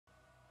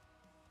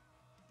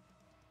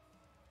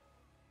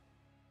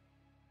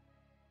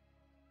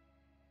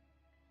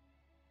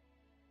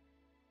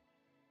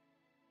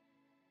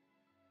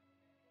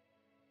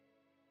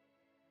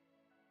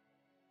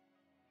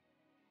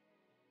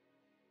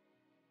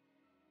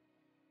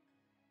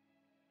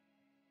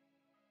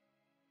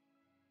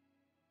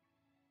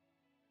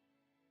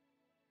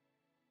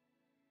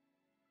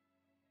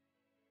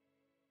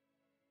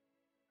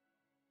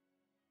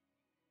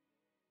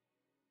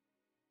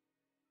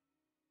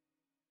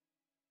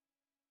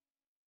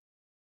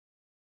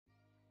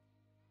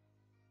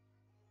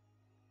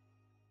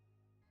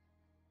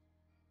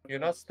You're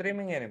not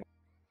streaming anymore.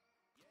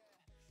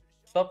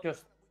 Stop your.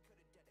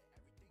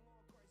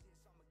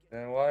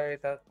 Then why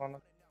that one?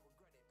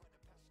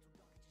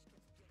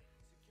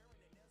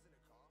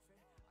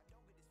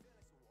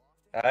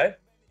 Hey?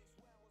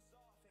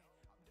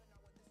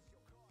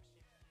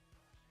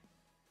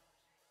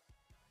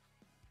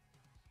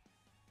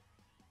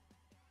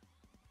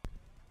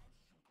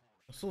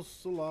 Still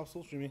live,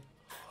 still streaming.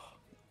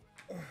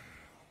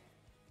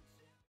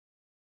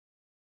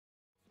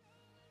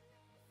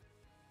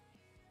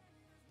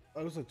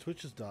 Oh, looks like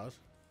Twitch has died.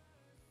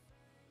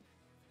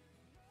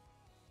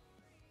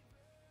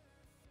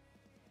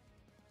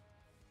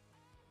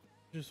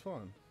 Which is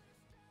fine.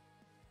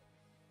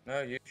 No,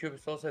 YouTube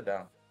is also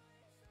down.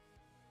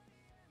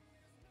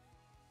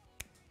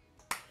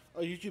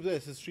 Oh, YouTube there,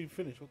 it says stream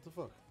finished. What the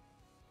fuck?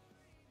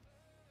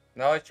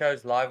 Now it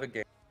shows live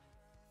again.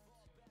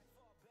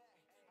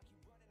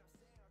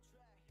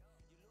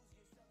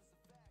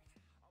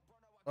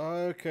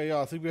 Okay,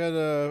 yeah, I think we had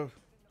a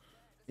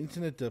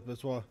internet dip,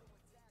 that's why.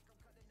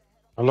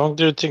 How long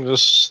do you think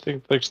this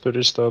thing takes to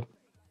restart?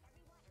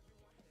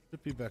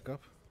 Should be back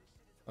up.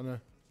 I know.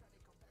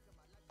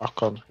 I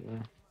can't.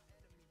 Yeah.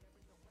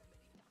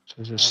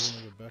 So just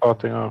wanna go back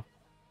starting up.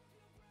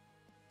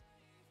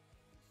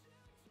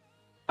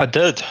 I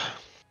did.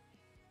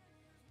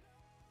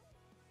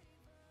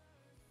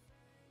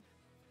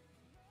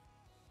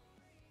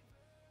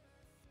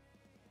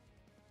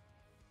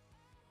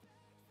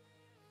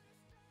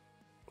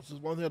 This is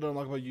one thing I don't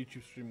like about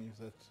YouTube streaming is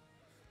that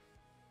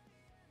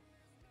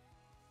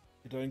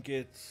you don't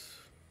get.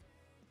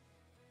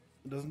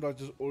 It doesn't like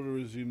just auto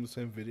resume the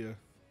same video.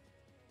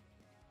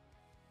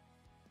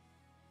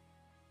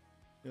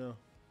 Yeah.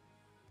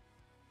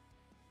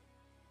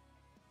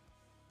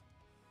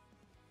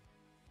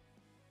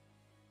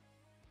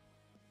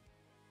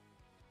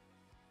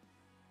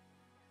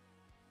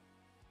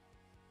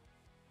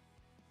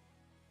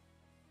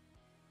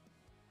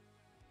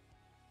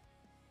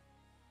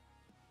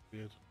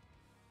 Weird.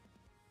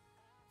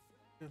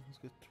 Yeah, let's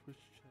get Twitch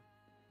chat.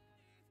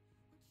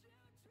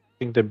 I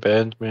think they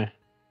banned me.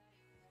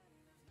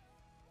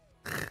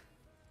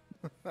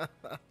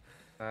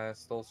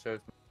 Still shows.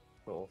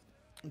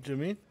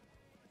 Jimmy?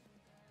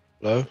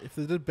 Hello? If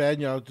they did ban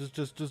you,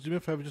 just do me a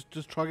favor,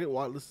 just try to get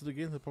whitelisted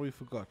again. They probably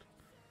forgot.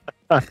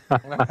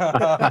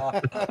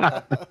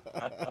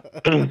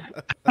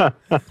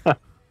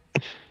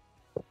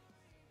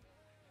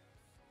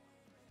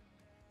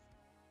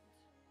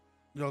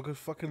 Yeah, I got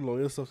fucking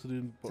lawyer stuff to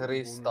do. It's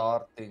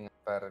restarting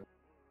apparently.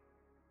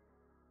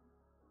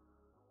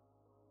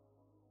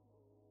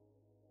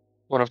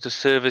 One of the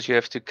servers you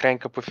have to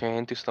crank up with your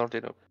hand to start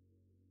it up.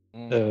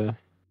 Well,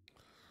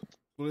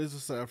 it's a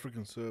South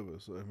African server,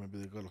 so maybe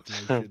they got like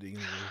load shedding.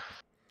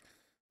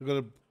 They got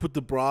to put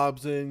the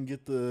bribes in,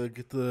 get the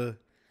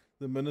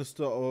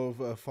minister of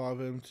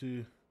FiveM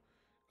to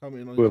come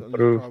in on his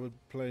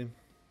private plane.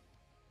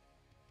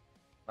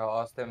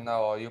 I'll ask them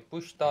now, are you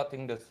push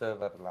starting the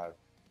server live?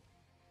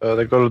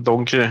 They got a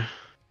donkey.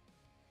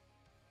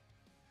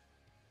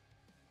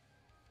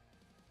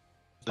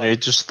 They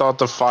need to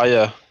start a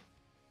fire.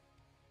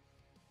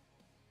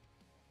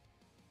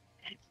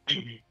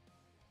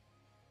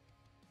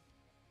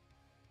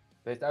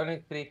 There's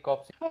only 3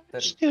 cops in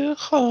the city. Still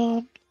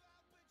home.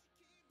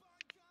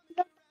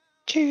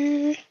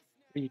 2.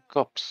 3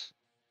 cops.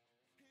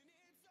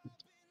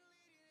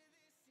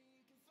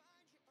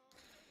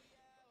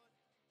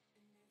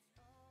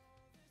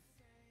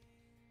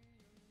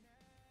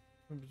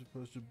 I'm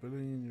supposed to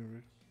billing in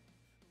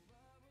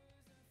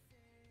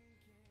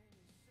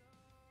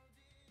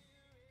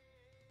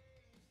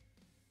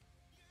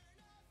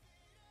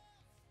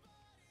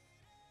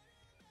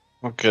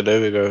your. Okay,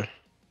 there we go.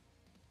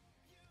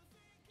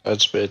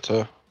 That's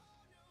better.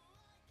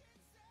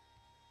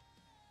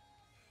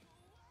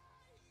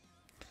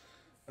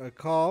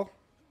 Carl,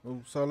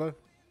 Solo.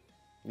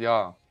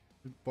 Yeah.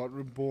 But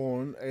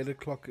reborn, 8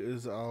 o'clock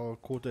is our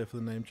court day for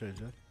the name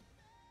change, eh?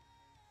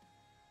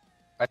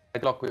 At 8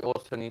 o'clock we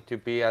also need to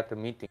be at the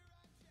meeting.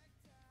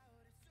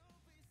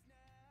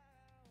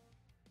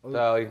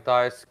 The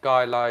entire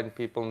Skyline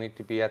people need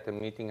to be at the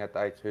meeting at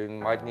 8, so you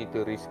might need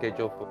to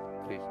reschedule for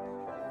 3.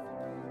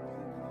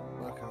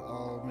 Okay,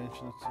 I'll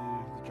mention it to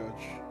the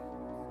judge.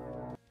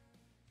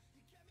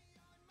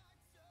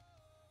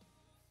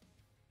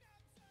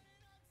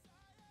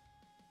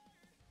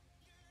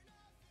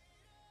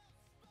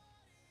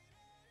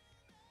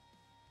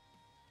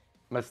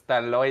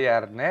 Mr.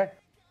 Lawyer, ne?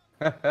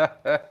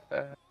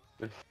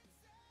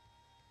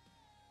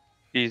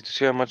 To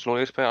see how much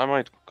lawyers pay, I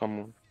might come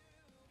on.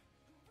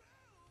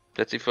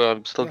 That's if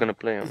I'm still gonna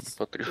play on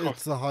Patreon.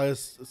 It's the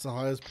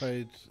highest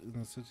paid in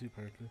the city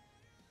apparently.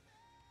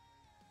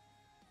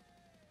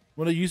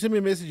 Well, you sent me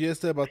a message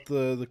yesterday about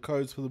the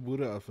codes for the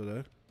Buddha outfit,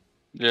 eh?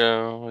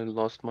 Yeah, I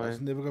lost I my.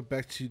 just never got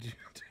back to you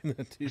doing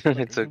that.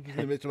 It's okay.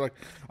 I'm like,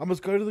 I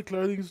must go to the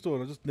clothing store,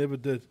 and I just never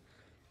did.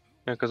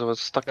 Yeah, because I was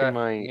stuck in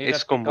my Need to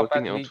ESCOM pick up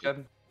working at outfit.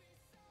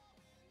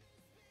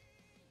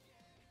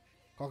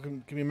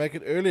 Legion. Can we make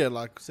it earlier,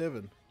 like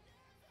 7?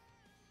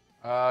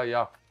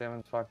 Yeah,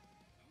 7's fine.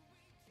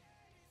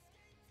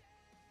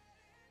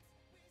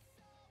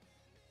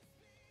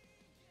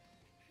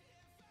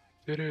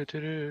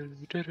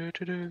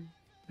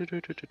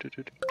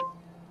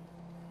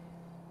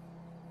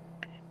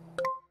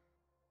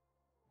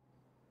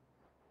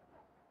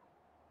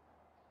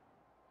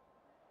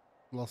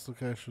 Lost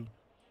location.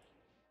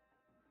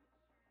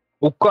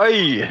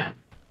 Okay. Yeah,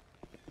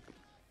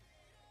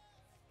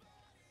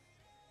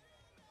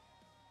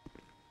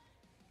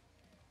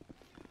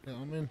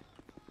 I'm in.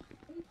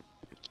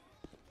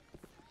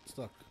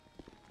 Stuck.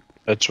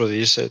 That's what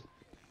he said.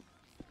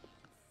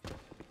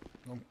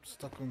 I'm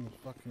stuck on the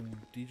fucking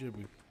DJ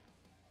booth.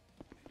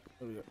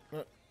 There we go.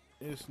 No.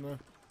 Yes, no.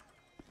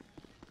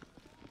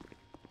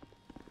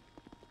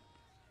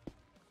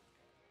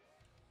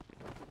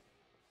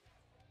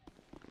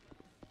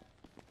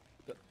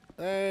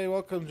 Hey,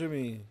 welcome,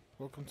 Jimmy.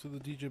 Welcome to the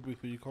DJ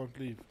booth where you can't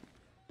leave.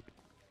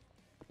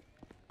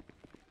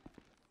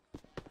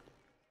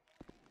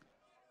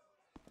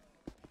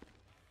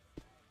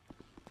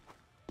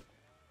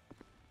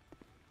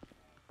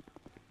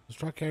 Let's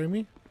try carry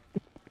me.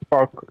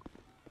 Fuck.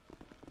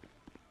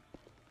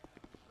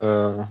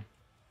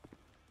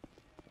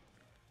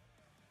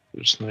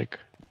 Snake.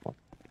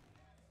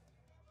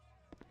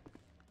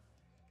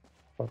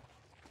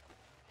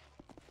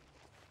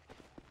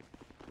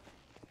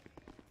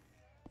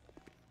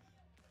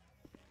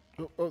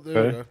 Oh, there we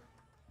Okay. go.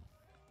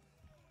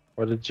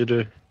 What did you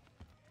do?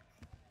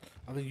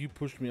 I think you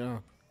pushed me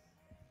out.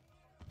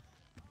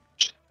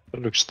 It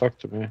looks stuck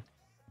to me.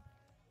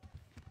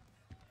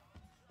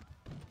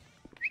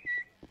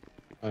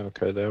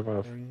 Okay, there we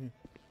have. Carrying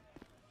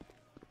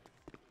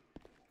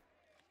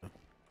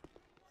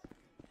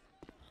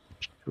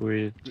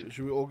Sweet. you.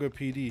 Should we all go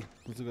PD?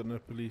 Because we got no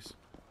police.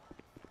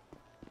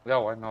 Yeah,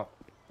 why not?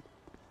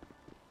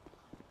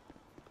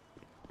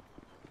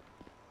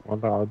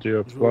 What how do you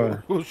apply?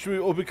 Should we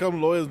all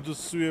become lawyers and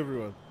just sue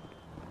everyone?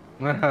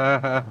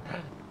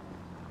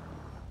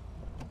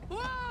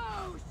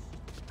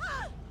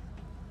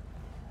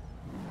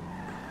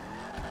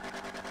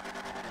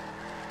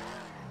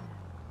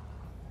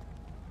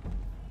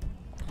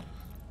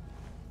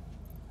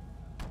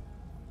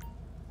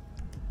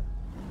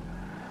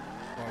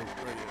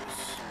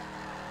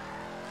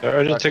 The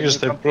only Like, thing can is you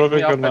they're come pick probably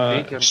me up at gonna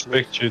Legion,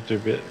 expect please? you to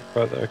be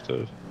quite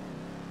active.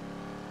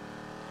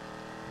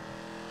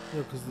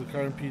 Yeah, because the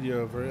current PD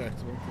are very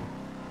active, aren't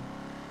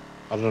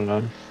they? I don't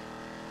know.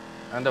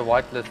 And the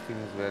whitelisting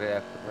is very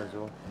active as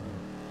well.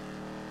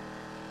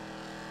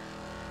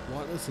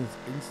 Whitelisting is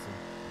instant.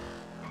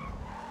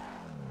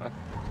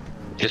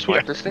 Just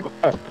whitelisting?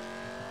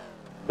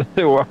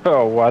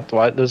 Wow, what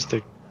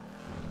whitelisting?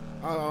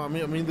 I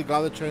mean the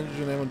guy that changes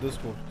your name on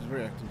Discord. He's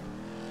very active.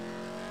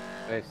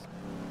 Yes.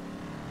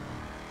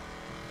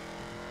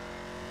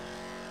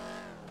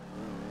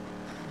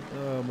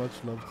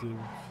 Much love to him.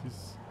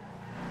 He's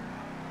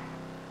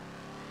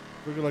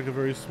looking like a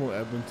very small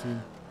admin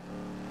team.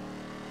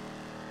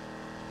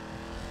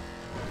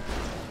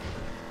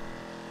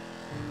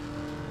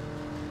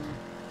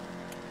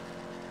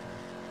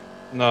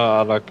 No,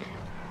 I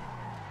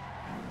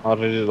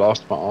already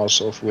lost my ass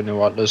off when he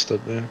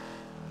whitelisted me.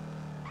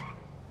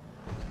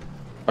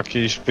 Like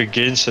he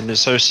begins and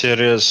it's so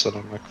serious and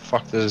I'm like,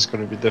 fuck, this is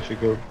gonna be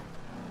difficult.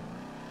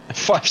 And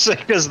 5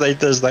 seconds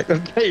later it's like,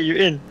 okay, you're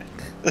in.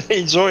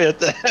 Enjoy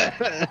it.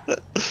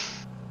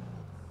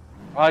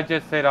 I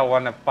just said I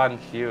want to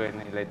punch you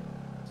and he let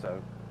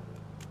so.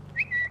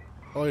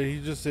 Oh, yeah,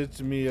 he just said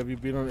to me, "Have you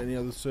been on any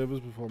other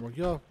servers before?" I'm like,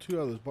 "Yeah, 2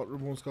 others, Bot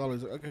Room and Scarlet."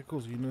 He's like, "Okay,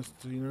 cool. So you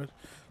know,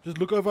 just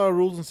look over our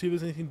rules and see if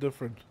there's anything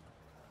different."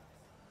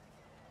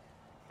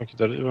 Okay,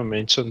 don't even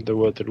mention the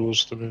word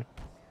rules to me.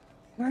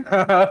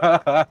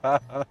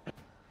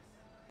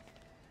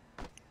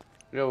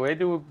 Yo, where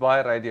do we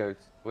buy radios?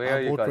 Where are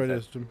I you bought guys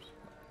radios, Jim.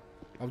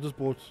 I've just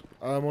bought.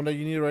 Monday,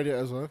 you need a radio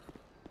as well.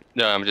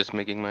 No, I'm just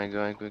making my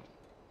guy quick.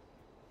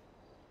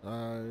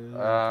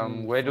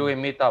 Where do we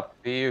meet up?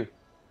 VU.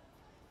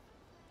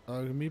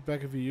 Meet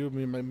back at VU.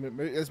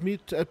 Let's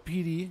meet at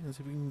PD and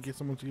see if we can get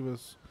someone to give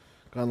us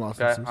gun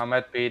Okay, licenses. I'm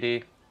at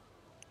PD.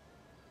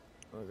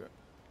 Okay.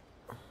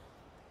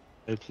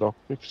 8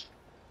 lockpicks.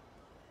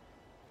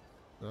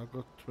 I've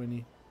got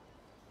 20.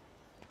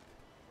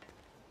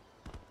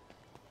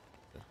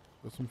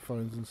 Got some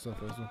phones and stuff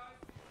as well.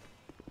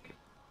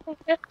 Oh,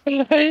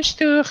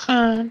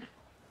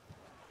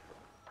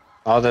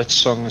 that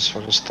song is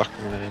fucking stuck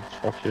in my head.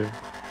 Fuck you.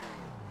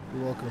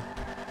 You're welcome.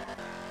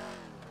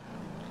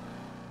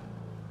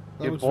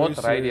 That You looks bought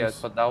very radios,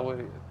 serious. but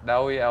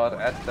now we are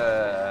at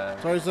the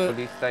Sorry, sir.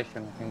 police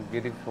station. We can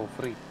get it for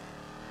free.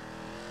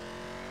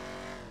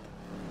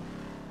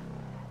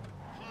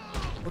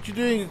 What you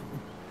doing?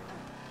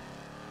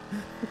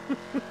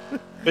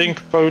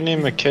 Pink Pony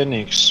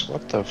Mechanics.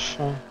 What the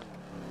fuck?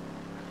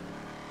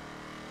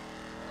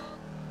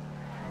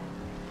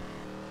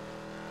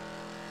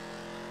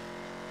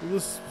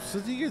 This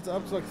city gets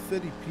up to like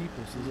 30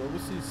 people, so there's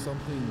obviously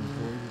something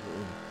going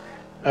on.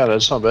 Yeah,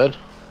 that's not bad.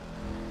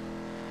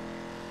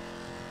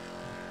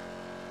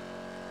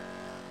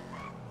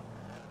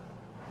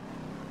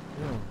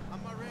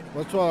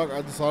 That's why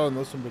I decided on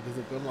this one because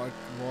they've got like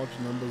large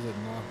numbers at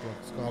night, like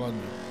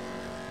Skyline.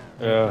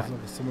 Yeah. It's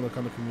like a similar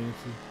kind of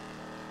community.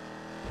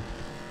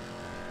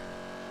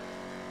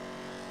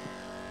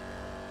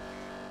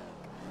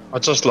 I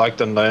just like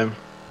the name.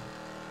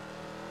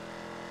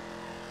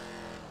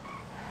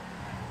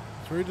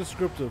 It's very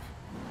descriptive.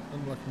 I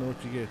don't like know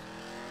what you get.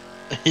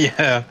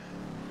 Yeah.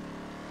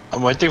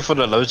 I'm waiting for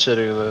the load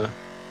shedding though.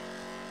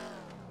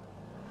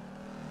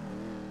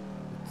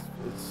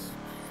 It's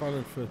fun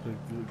and fit, but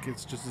it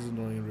gets just as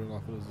annoying in real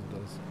life as it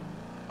does.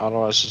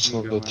 Otherwise it's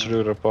not the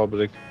true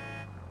Republic.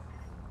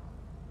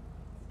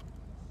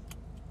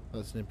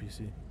 That's an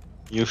NPC.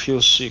 You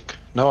feel sick.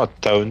 No, I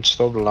don't.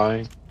 Stop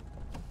lying.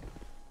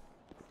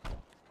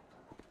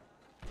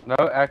 No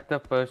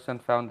active person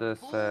found this.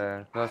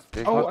 There's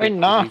Oh, not I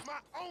know.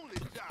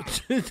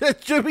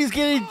 Jimmy's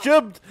getting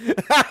jumped!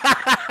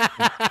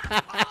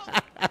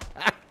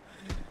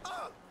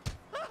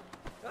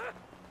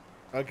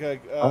 Okay,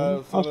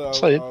 I'll so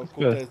say it, I'll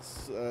yeah. call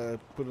dates,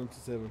 put into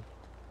 7.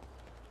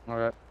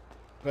 Alright.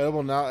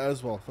 Available now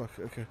as well, fuck,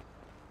 okay.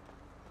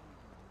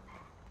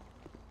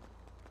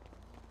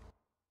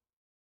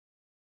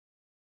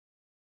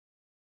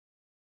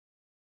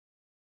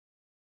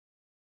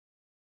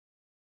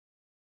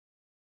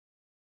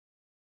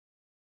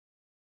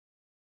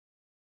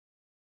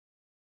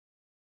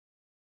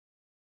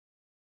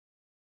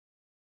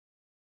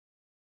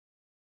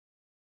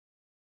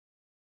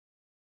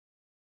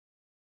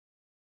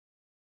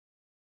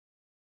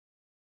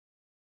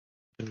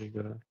 Really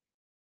good.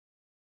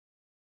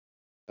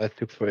 That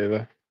took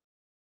forever.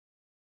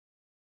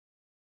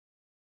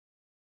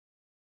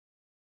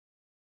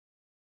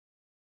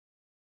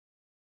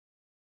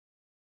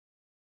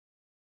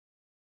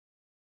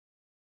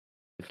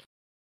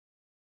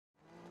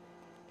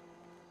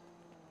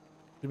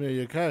 Jimmy, are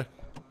you okay?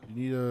 You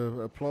need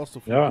a plaster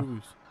for Yeah. your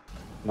boobies.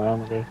 No,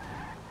 I'm okay.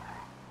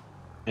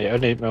 Hey, I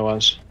only ate my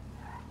once.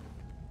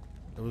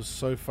 It was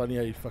so funny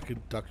how you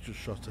fucking ducked your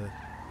shot there.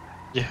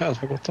 Yeah, I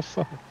was like, what the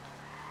fuck?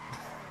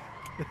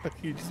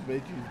 You just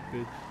made you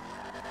bitch.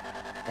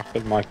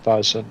 Fucking Mike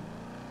Tyson.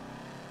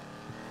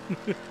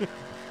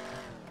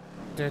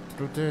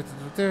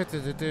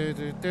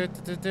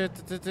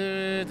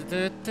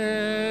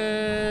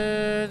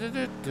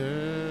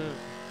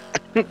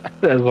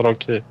 That's not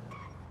okay.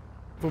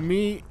 For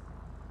me,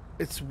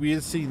 it's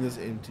weird seeing this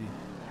empty.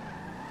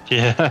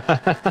 Yeah.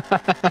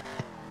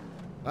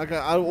 Like,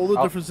 out of all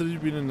the different cities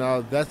you've been in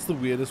now, that's the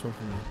weirdest one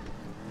for me.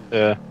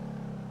 Yeah.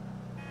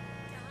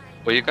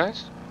 Where you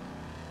guys?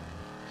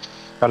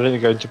 Currently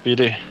going to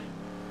PD.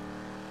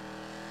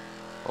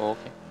 Oh,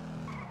 okay.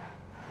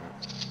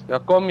 Ja,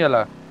 kom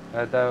julle.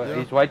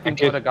 He's waiting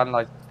Okay. for the gun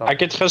license stuff. Ek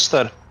het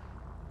gister.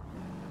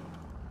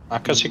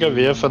 Ek kan seker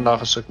weer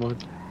vandag as ek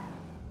moet.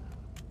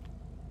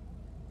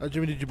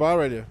 Jimmy, did you buy a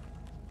radio?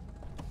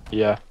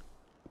 Yeah.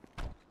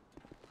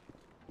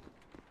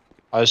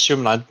 I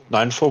assume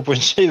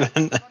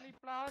 94.7.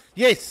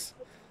 Yes!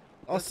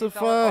 This is Awesome.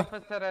 our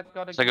officer that's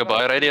got a It's like a gun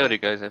buy radio, or license.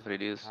 you guys have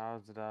radios?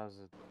 How's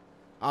it?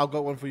 I've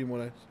got one for you,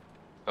 Monet.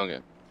 Okay.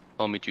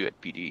 I'll meet you at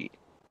PD.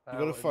 You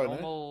got a phone,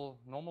 eh?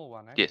 Normal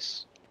one, eh?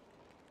 Yes.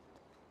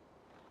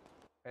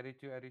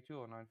 82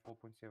 or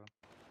 94.7?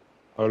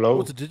 Hello?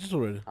 Oh, it's a digital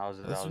radio. How's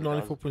it? That's How's it?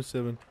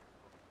 94.7.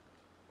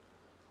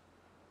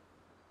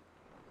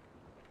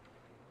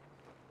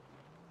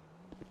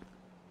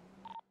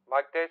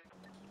 Mic test.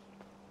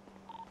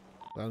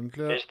 Loud and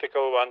clear.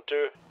 Testicle 1,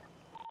 2.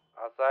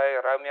 I say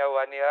Romeo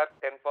 1 here,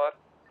 10-4.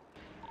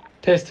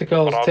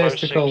 Testicles, Bravo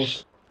testicles.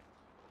 6.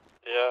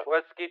 Yeah.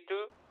 Whiskey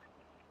 2.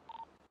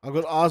 I've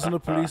got eyes on a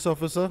police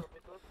officer.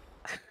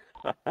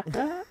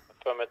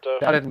 Affirmative.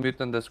 Got it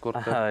mute in Discord.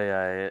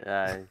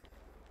 Aye.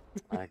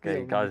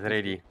 Okay, guys,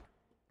 ready.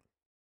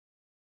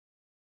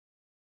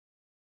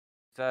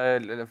 So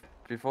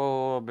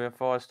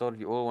before I start,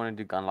 you all want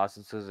to do gun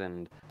licenses,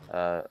 and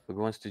who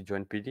wants to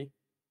join PD?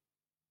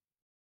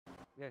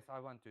 Yes, I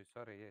want to.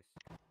 Sorry, yes.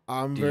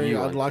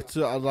 I'd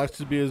like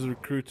to be as a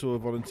recruit or a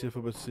volunteer for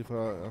a bit to see if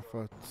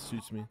it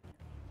suits me.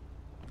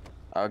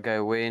 Okay,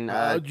 when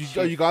Are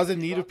you guys in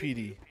need of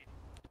PD?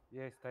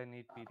 Yes, they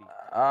need PD.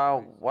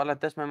 well, at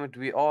this moment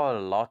we are a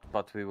lot,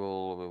 but we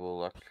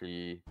will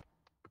actually,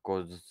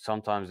 because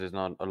sometimes there's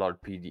not a lot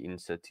of PD in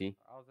city,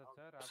 How's it,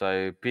 sir?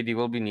 so PD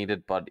will be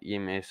needed, but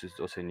EMS is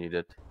also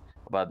needed,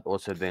 but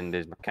also then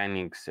there's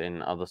mechanics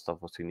and other stuff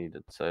also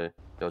needed. So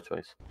your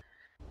choice.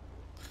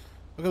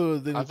 Okay, well,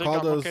 then I think Carl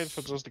I'm does. okay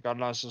for just the gun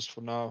license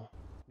for now.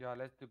 Yeah,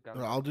 let's do gun.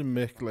 I'll do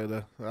mech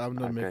later. I have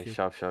no mech Okay, yet.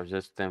 sharp.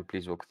 Just then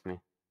please walk with me.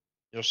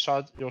 Your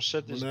set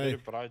is Monet. very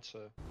bright,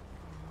 sir.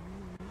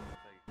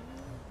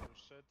 Your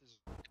set is...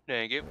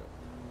 Thank you.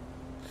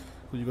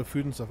 Well, you got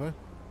food and stuff, eh?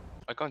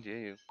 I can't hear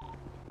you.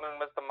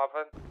 Mr.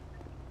 Muffin.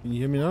 Can you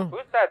hear me now?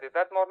 Who's that? Is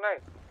that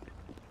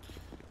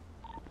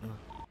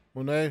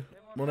Mornay?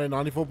 Monet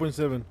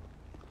 94.7.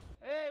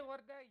 Hey,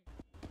 what day?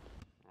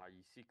 Are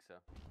you sick, sir?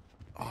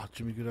 Oh,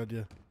 Jimmy, good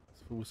idea.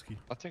 It's for whiskey.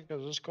 I think I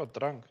just got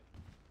drunk.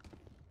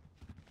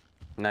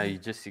 No, you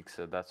just sick,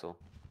 sir. That's all.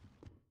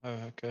 Oh,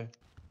 okay.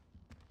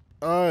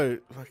 Oh,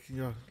 like,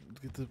 yeah.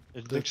 Get the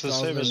It that looks the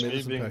 1000 same as me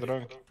medicine being pack.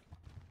 drunk.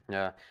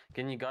 Yeah.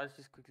 Can you guys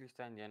just quickly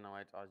stand here? No,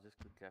 wait. I just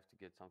quickly have to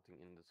get something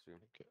in this room.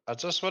 Okay. I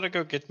just want to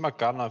go get my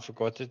gun. I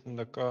forgot it in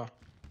the car.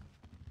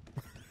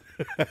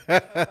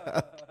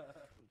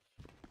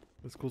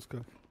 That's cool,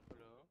 Skunk.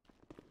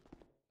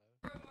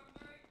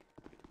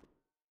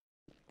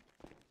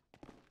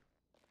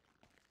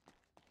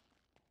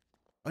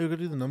 Oh, you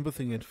gotta do the number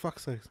thing yet.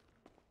 Fuck's sake.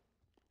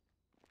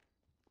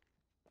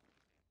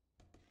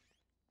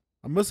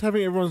 I miss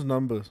having everyone's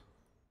numbers.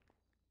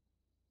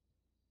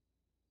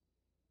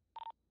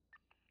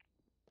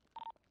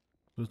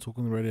 We'll talk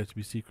on the radio to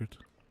be secret.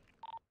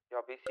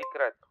 Ja, be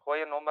secret. Gooi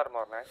je nommer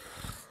maar, né?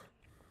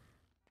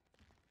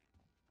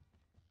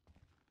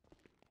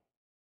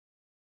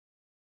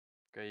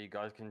 Okay, you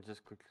guys can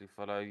just quickly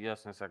follow.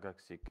 Yes, no,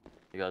 sick.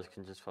 You guys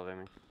can just follow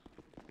me.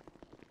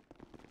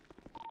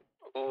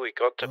 Oh, we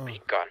got the Oh.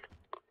 beacon.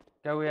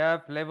 Can we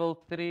have level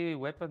 3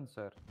 weapons,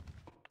 sir?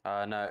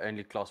 No,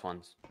 only class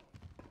 1s.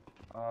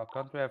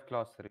 Can't we have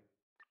class 3?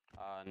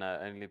 No,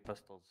 only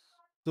pistols.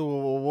 So,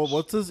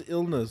 what's his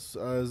illness?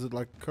 Is it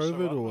like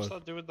COVID so or must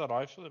what? I do with the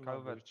rifle in my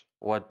COVID. boot?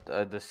 What,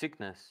 the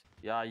sickness?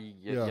 Yeah, you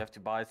Yeah. have to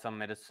buy some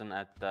medicine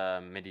at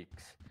the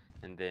medics.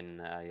 And then,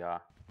 yeah.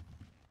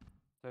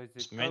 So is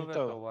It's it COVID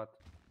mental. or what?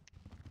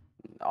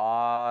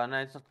 No,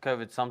 it's not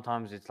COVID.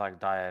 Sometimes it's like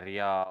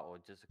diarrhea or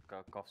just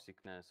a cough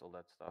sickness, all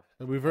that stuff.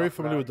 We're very Rough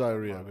familiar with rags,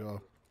 diarrhea.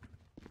 something.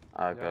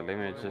 Yeah. Okay, let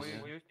me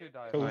just... We used to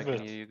die. Cool. I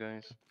can hear you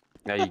guys.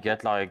 Yeah, you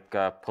get like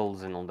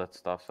pills and all that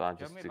stuff, so I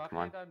just Jimmy, took mag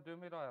mine. jy dan doen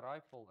met daai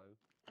rifle ou?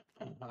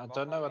 I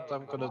don't know what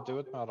I'm gonna do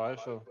with my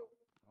rifle.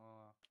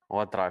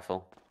 What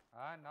rifle?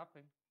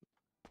 Nothing.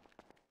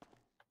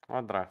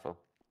 What rifle?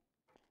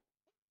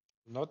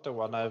 Not the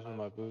one I have in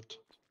my boot.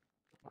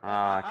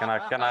 Can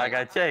I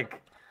go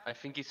check? I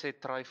think he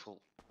said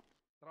trifle.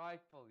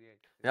 Rifle, yes.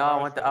 Yeah, I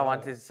want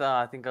Rifle. this,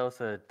 I think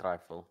also a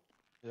rifle.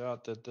 Yeah,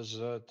 the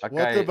dessert. What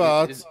Okay,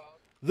 about is-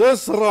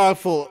 this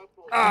rifle?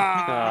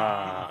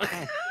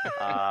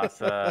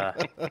 sir.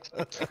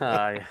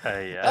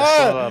 Yeah.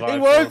 Ah, not a it rifle.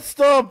 won't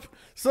stop.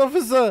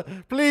 Officer,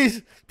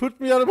 please put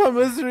me out of my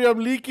misery. I'm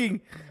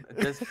leaking.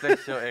 Just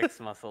flex your X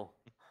muscle.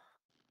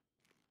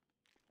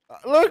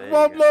 Look, There you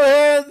Mom, go. no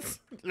hands.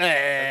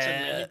 That's a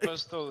mini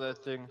pistol, that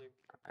thing.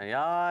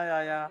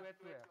 Yeah.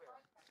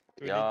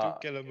 22 Yeah.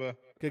 caliber.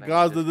 Okay, Let me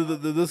guys,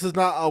 just- this is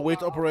not our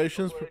wet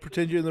operations.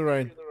 Pretend you're in the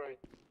rain.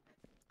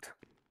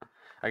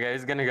 Okay,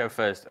 who's gonna go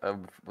first?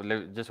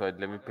 Just wait,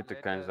 let me put the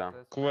cones down.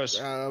 Koos,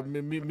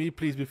 Me,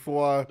 please,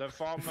 before the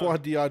farmer. I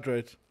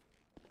dehydrate.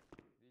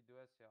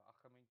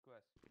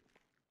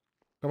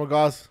 Come on,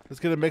 guys, let's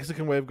get a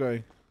Mexican wave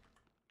going.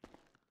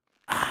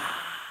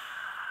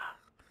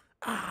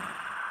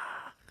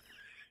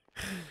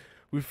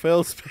 We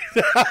failed.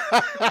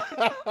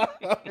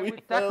 We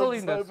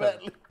tackling this, sir?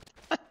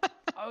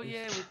 Oh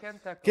yeah, we can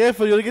tackle.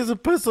 Careful, you're gonna get some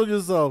piss on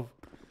yourself.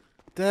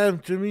 Damn,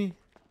 Jimmy.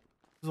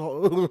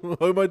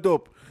 Hold my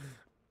dope.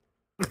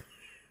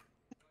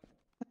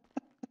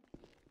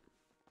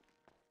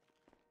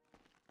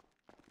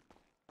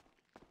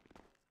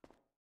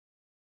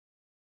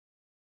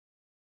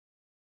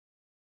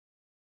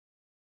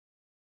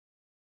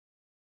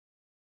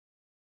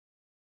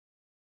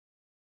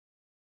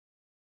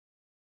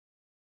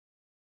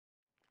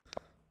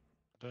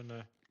 I don't know.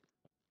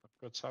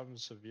 I've got some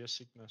severe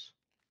sickness.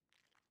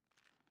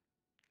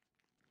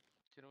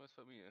 You know what's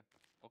for me?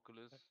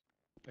 Oculus.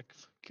 Like,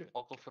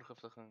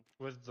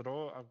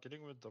 Alcoholvergiftiging. I'm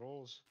getting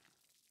withdrawals.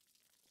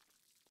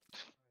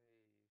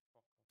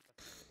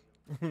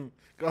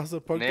 Guys, I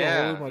poked a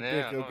Yeah, hole in my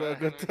yeah,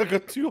 dick. I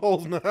got 2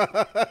 holes now.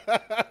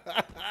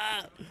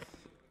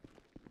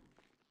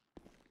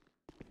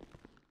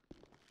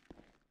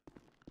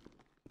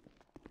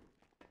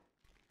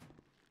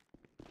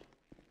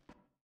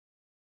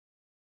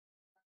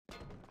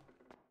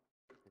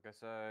 Okay,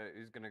 so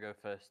who's gonna go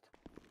first?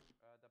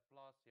 The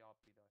plus, yeah,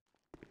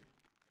 Peter.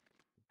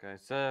 Okay,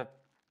 sir,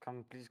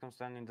 please come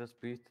stand in this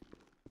booth.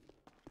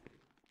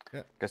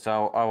 Yeah. Okay,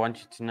 so I want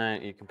you to know,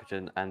 you can put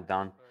your hand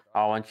down.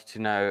 I want you to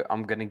know,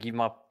 I'm gonna give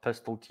my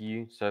pistol to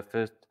you. So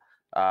first,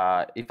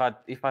 if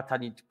I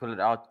tell you to pull it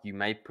out, you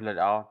may pull it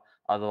out.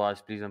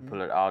 Otherwise, please don't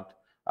pull it out.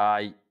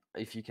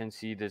 If you can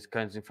see, there's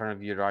cones in front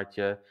of you right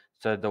here.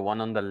 So the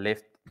one on the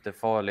left, the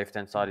far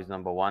left-hand side is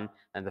number 1,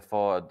 and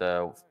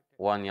the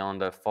one on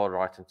the far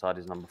right-hand side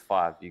is number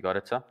 5. You got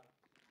it, sir?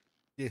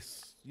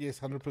 Yes,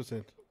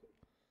 100%.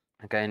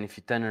 Okay, and if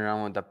you turn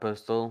around with the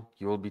pistol,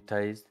 you will be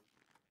tased.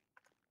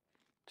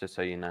 Just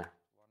so you know.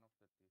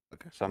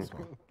 Okay, Some- that's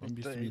fine. I'm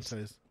used to being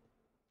tased.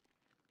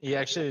 He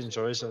actually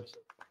enjoys it.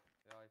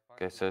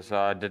 Okay, so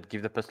I did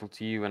give the pistol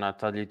to you. When I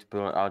tell you to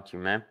pull it out, you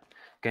may.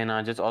 Can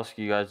I just ask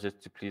you guys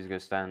just to please go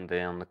stand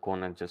there on the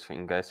corner just for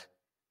in case?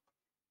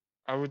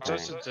 I would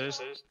just Okay.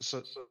 suggest,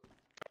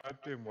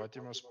 type to him what he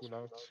must pull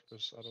out,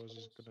 because otherwise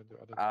he's gonna do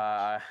other things.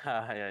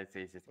 Yeah, it's.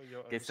 For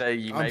your Okay, own so sake.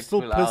 you I'm may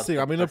still pull out pissing.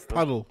 the I'm in a pistol.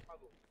 puddle.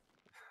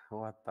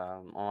 What the?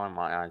 Oh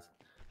my eyes.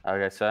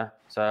 Okay, sir.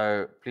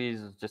 So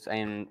please just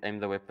aim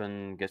the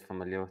weapon. Get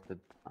familiar with it.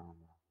 Oh,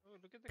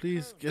 look at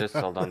Please get Just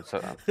hold on. So,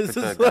 This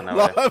put the is gun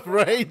away. live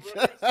rage.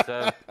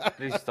 So,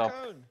 please stop.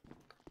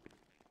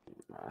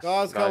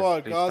 Guys, come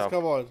on. please Guys, stop.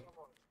 come on.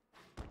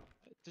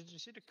 Did you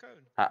see the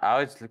cone? How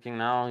it's looking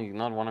now,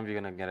 not one of you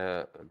gonna get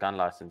a gun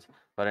license.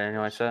 But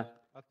anyway, sir.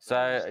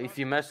 So if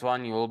you miss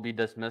one, you will be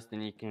dismissed,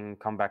 and you can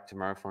come back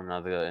tomorrow for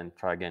another and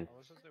try again.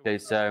 Okay,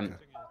 so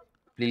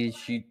please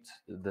shoot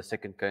the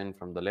second cone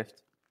from the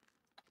left.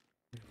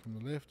 From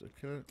the left,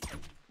 okay.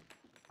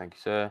 Thank you,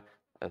 sir.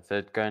 A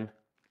third cone.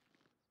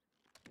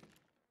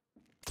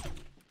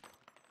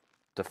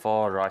 The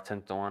far right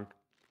hand one.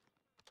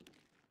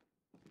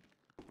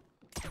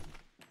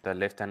 The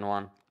left hand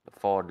one. The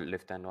far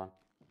left hand one.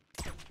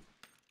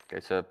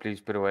 Okay, so please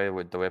put away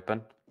with the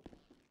weapon.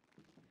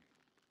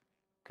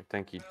 Okay,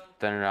 thank you.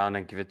 Turn around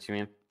and give it to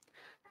me. Is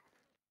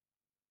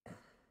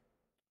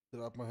it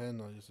up my hand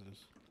now? Yes, it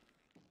is.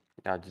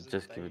 Yeah,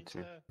 just give it to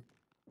me.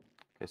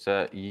 Okay,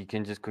 so you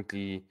can just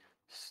quickly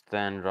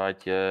stand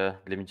right here.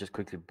 Let me just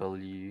quickly bill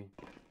you.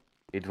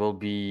 It will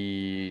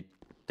be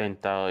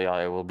 10,000.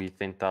 Yeah, it will be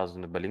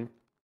 10,000 the billing.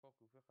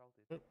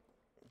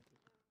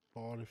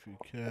 Hard if you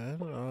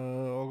can.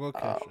 I'll go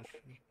cash.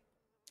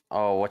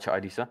 Oh, what's your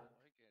ID, sir?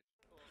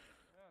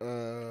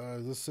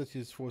 This city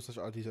is for such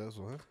IDs as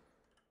well, huh?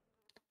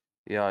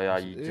 Yeah,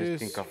 Yes, you it just is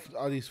think of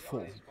IDs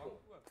 4.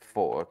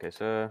 4. Okay,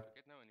 so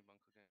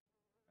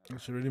I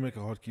should really make a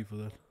hotkey for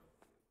that.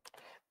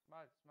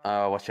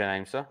 what's your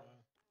name, sir?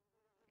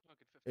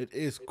 It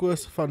is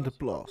Koos van der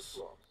Plas.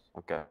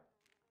 Okay.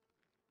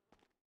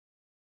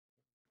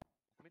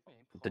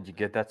 Did you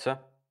get that, sir?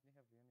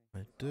 I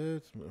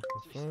did. My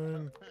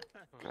phone.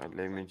 Okay,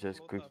 let me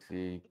just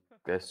quickly.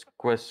 There's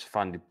Quest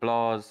van die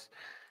Plaas.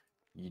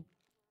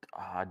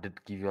 I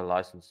did give you a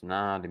license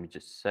now. Let me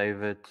just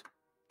save it.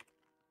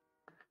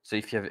 So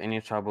if you have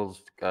any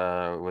troubles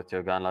with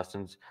your gun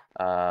license,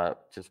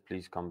 just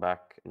please come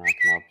back and I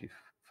can help you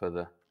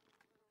further.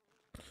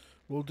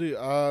 Will do.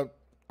 I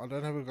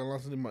don't have a gun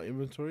license in my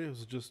inventory.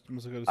 Is it just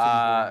must I go to city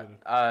hall and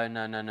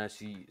get it? No.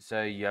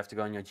 So you have to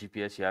go on your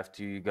GPS. You have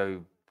to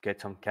go get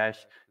some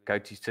cash. Go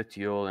to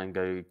City Hall and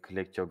go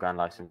collect your gun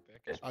license.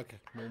 Okay,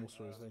 normal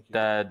stories. Thank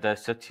you. The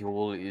City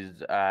Hall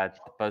is at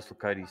the postal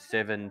code is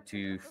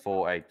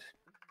 7248.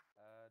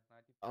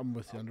 I'm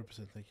with you 100%.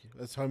 Thank you.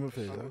 That's Home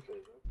Affairs, huh?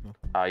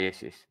 No.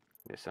 Yes,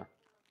 sir.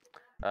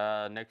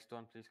 Next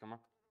one, please come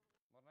up.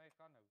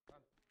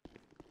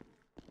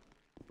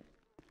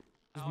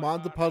 Just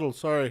mind the puddle.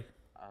 Sorry.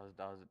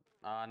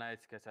 No,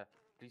 it's okay, sir.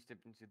 Please step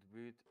into the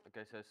booth.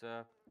 Okay, so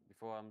sir,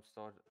 before I'm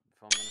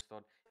gonna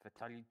start, if I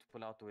tell you to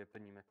pull out the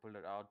weapon, you may pull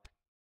it out.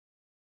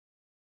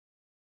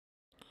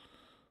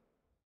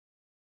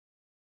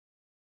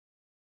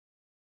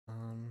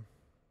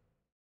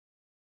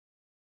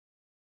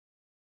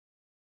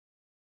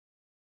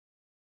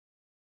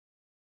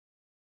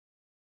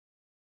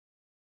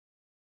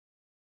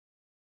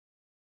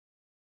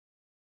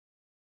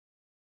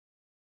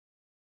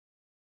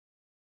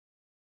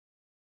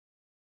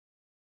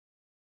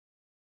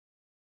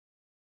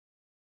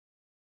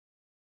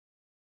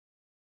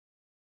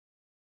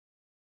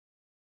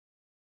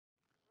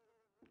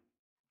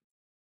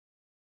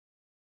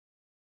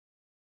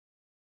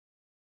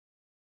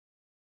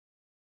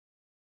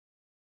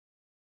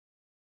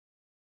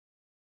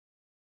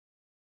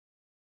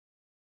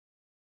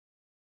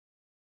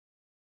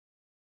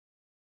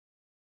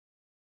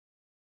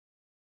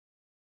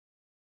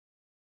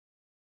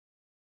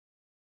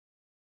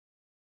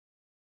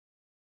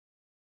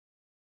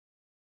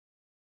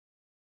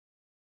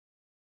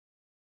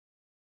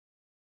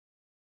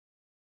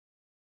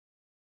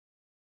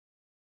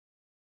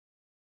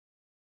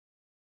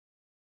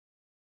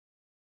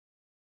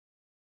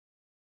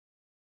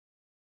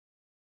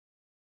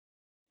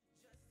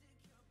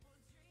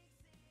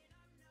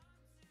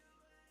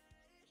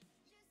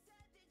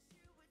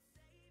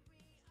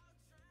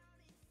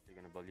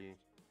 You're gonna bully.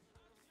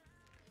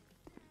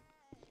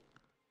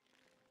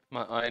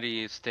 My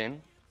ID is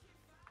 10.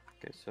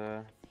 Okay,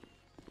 sir.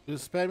 You're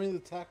spamming the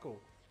tackle.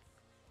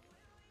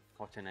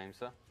 What's your name,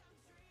 sir?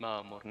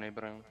 Morne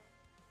Brown.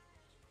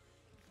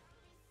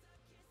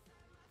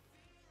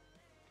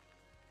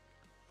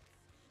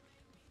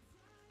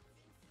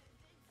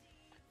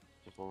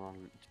 Just hold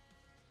on.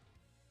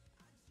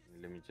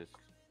 Let me just.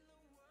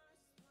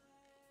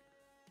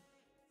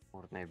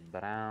 Morne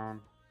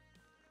Brown.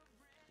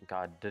 Okay,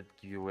 I did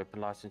give you a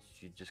weapon license.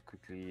 You just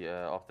quickly,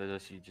 after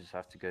this, you just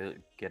have to go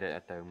get it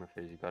at the Home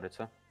Affairs. You got it,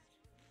 sir?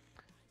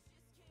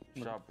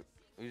 Sharp.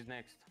 Who's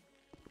next?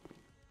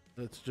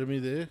 That's Jimmy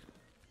there.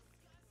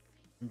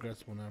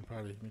 Congrats, man. I'm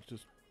proud of you.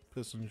 Just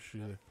piss on your shoe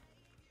there.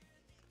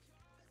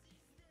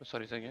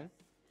 Sorry, say again?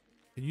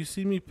 Can you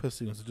see me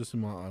pissing? Or is it just in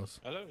my eyes?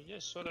 Hello,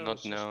 yes, sorry.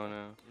 Not now,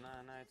 no.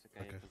 No, it's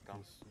okay. Okay. You can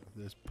come.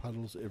 There's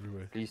puddles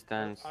everywhere. Please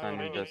stand I with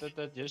already us. did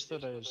that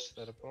yesterday. Is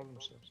that a problem,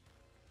 sir?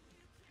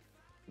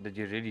 Did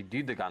you really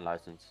do the gun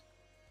license?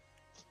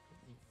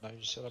 No,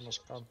 you said I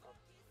must come.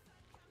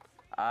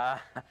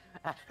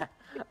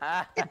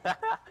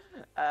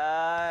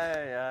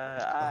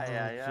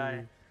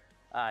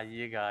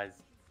 You guys.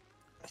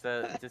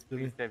 So just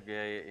please step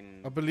here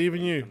in. I believe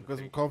in you. number Got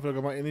some 3. confidence.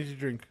 I got my energy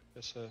drink.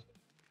 Yes, sir.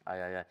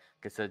 Yeah.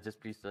 Okay, so just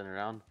please turn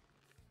around.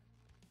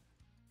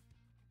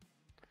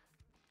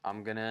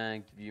 I'm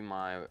gonna give you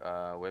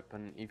my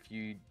weapon. If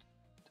you,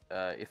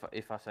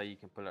 if I say you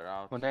can pull it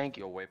out, Well, thank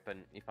you. your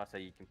weapon. If I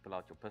say you can pull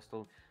out your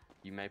pistol,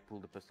 you may pull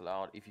the pistol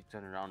out. If you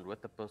turn around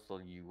with the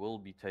pistol, you will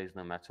be tased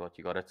no matter what.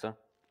 You got it, sir?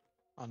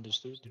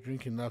 Understood. You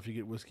drink enough, you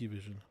get whiskey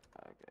vision.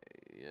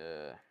 Okay.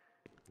 Yeah.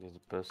 There's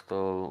a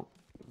pistol.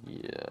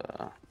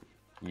 Yeah.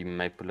 You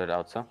may pull it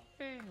out, sir.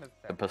 Hey,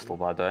 A Mr. pistol,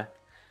 by the way.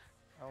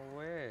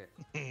 Away.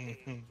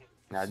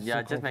 Yeah, Just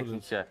yeah, so just making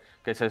confident. sure.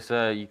 Okay, so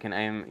sir, you can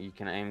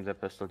aim the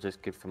pistol.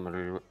 Just get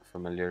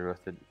familiar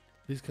with it.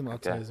 Please cannot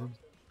Okay. tase him.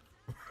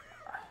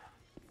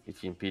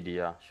 If you in PD,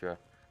 yeah, sure.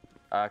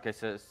 Okay,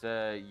 so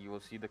sir, you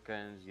will see the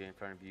cones here in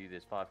front of you.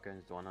 There's 5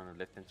 cones. The one on the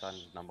left hand side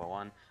is number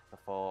 1.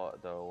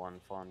 The one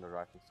on the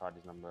right hand side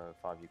is number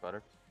 5. You got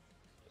it?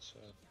 Yes, sir.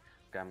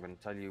 Okay, I'm gonna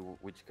tell you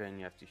which cone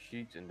you have to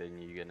shoot, and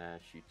then you're gonna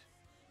shoot.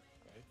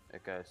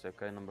 Okay, so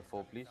cone number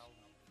 4, please.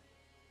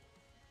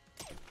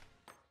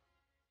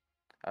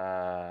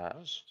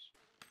 Nice.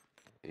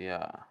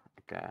 Yeah.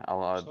 Okay.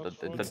 I'll It's not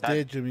falling. It's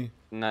dead, Jimmy.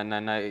 No.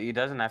 It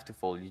doesn't have to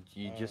fall.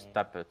 You just Oh.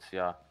 tap it.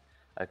 Yeah.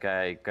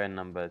 Okay. Cone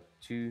number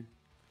 2.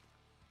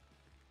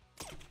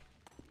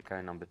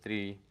 Cone number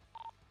 3.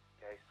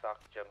 Okay, suck,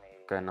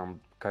 Jimmy.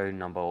 Cone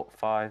number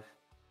 5.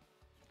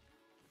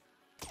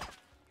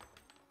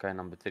 Cone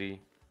number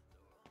 3.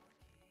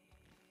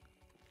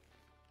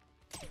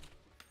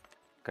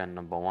 Cone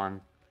number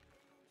 1.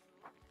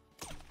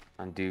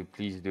 And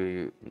please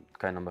do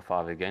cone number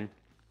 5 again.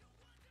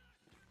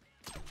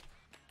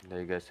 There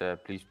you go, sir.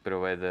 Please put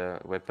away the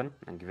weapon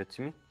and give it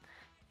to me.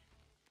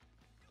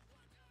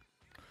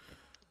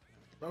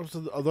 Oh,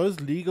 so are those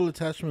legal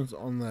attachments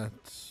on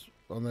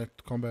that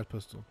combat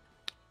pistol?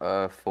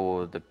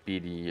 For the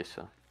PD, yes,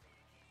 sir.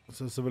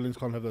 So civilians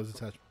can't have those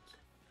attachments.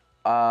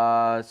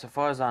 So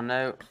far as I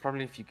know,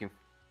 probably if you can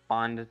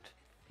find it,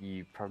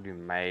 you probably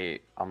may.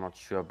 I'm not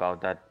sure about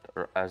that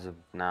as of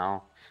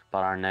now, but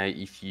I know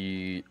if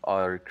you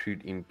are a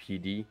recruit in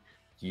PD,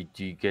 you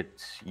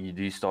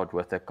do start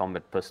with a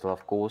combat pistol,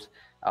 of course,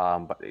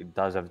 but it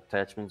does have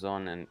attachments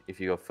on, and if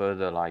you go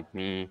further like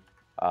me,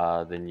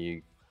 then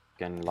you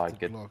can like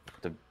get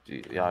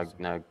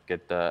Glock.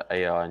 get the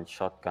AR and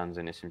shotguns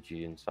and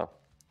SMG and stuff.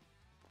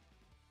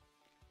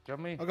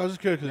 Jimmy. Okay, I was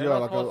just curious because Yeah, I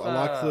that was,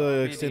 like the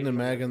PD extended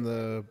mag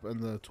for and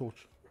the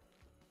torch.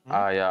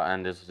 Yeah,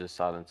 and there's the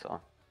silencer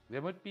on. Jy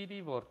moet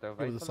PD word. Yeah,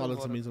 but the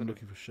silencer means I'm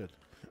looking for shit.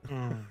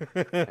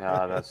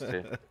 Yeah, that's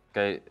true.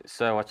 Okay,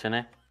 sir, what's your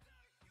name?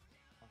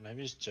 My name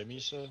is Jimmy,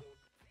 sir.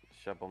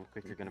 Shut up, I'm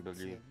quickly gonna build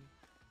you.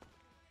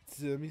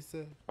 Jimmy,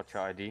 sir. What's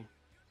your ID?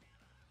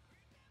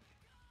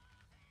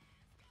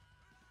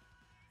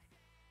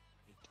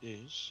 It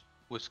is.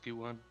 Whiskey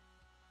 1.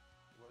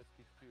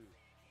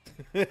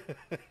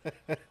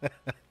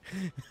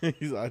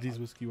 His ID's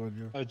whiskey 1,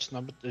 yeah. Oh,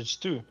 it's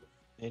 2.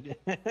 Is it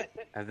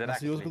I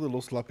see yours actually? got a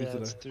little sloppy Yeah,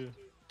 it's today. 2.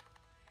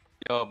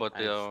 Yeah, but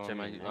And it's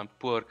Jimmy, yeah? I'm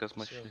poor because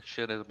my Sure.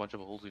 shit has a bunch of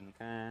holes in it.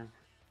 Okay.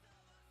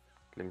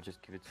 Let me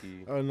just give it to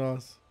you. Oh,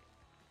 nice.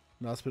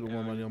 Now I spent all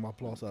my money on my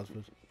plus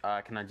outfit.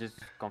 Can I just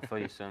confirm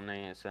your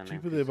surname?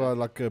 Cheaper there by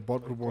like a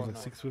bot group was like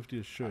no. $6.50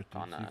 a shirt.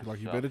 Oh, Dude. So no, you could, like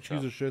you sure, better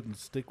choose sure. a shirt and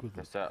stick with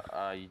Okay, it.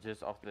 so you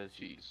just after this,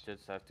 you Jeez.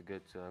 just have to go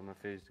to Home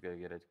Affairs to go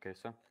get it. Okay,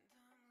 sir.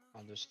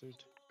 Understood.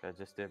 Okay,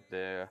 just step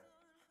there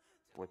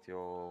with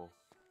your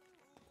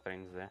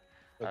friends there.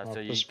 With my So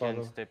you pistol.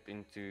 can step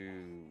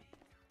into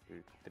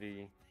group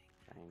 3.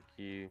 Thank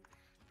you.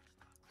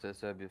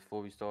 So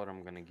before we start,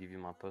 I'm gonna give you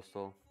my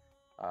pistol.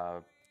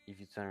 If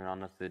you turn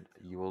around with it,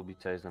 you will be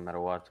tased no matter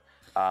what.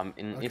 Okay,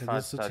 If I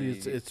this tell city,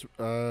 you, it's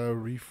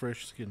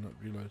refresh skin, not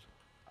reload.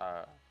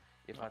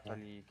 if I tell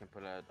you you can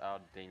pull it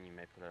out, then you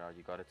may pull it out.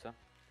 You got it, sir?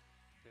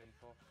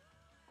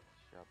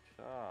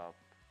 Sharp.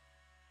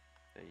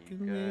 There you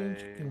Chicken wing, go.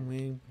 chicken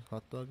wing,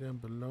 hot dog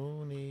and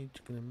bologna,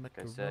 chicken and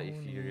Okay, macaroni. sir,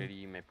 if you're ready,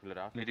 you may pull it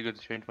out. Need to go to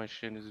change my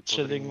shit. Is it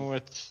bothering Chilling me?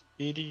 with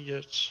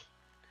idiots.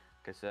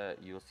 Okay, sir,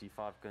 you'll see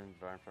 5 guns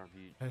right in front of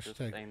you. Just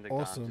Hashtag aim the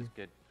awesome. gun, just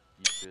get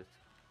used to it.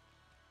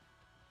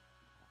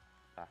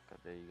 Back up,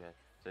 there you go.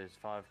 So there's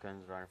 5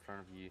 guns right in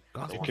front of you.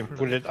 God, The you one can on the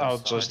pull it left-hand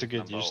out just side to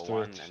is get number used to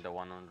 1, it. and the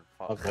one on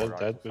the I've the heard right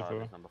that hand side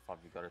before. is number 5.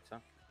 You got it,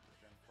 sir?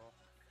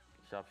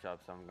 Sharp. So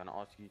I'm gonna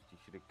ask you to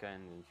shoot a gun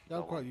and shoot Yeah,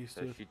 I'm that quite one. used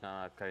So to it. shoot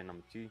now carry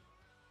number 2.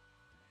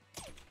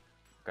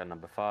 Gun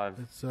number 5.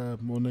 It's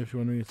more know if you're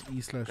wondering, it's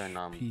E/P. Gun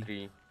number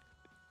 3.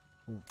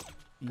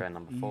 Gun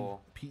number 4.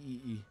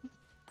 PEE.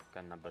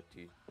 Gun number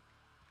 2.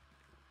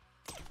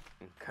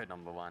 And code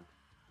number 1.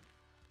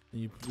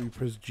 And you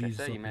press G Okay, to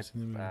sir, stop you may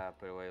pressing them.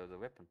 put away with the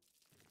weapon.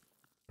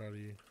 Proud of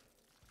you.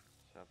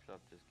 Sharp,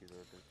 just give the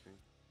weapon to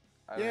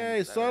me. Yay,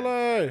 Owens, solo!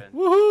 Owens.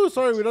 Woohoo!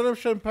 Sorry, we don't have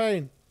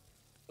champagne.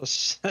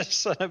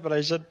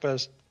 Celebration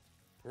pass.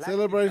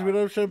 Celebrate, we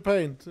don't have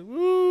champagne.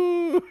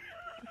 Woo!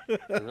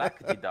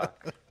 Lucky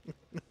duck.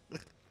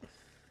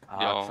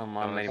 Ja,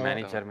 Someone met die ja,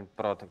 manager met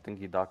praat, ek dink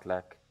die dak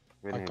lek.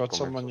 Ek weet I nie got hoe kom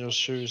some dit. on your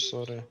shoes,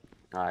 sorry.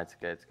 It's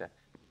okay.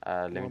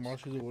 Let Well, me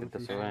Marsh is a just put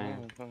this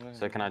waterproof. away.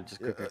 So can I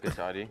just quickly push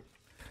ID?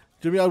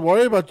 Jimmy, I'd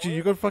worry about you.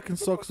 You got fucking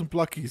socks and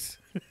pluckies.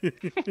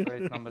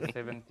 Wait, number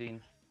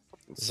 17.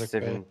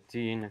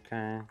 17,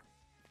 okay.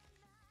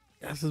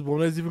 Yes, this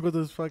woman has even got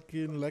those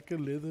fucking lekker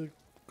leather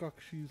cock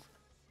shoes.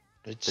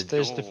 Let's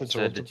test if it's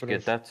So did you get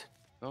waterproof. that?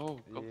 No,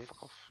 go Yes.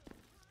 fuck off.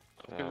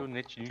 Fuck your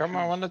net shoes. Come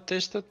on, I wanna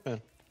test it,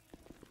 man.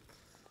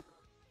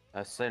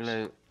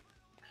 Solo.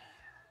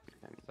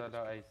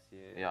 Solo AC.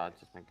 Yeah,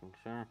 just making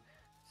sure.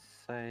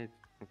 Save.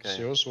 It's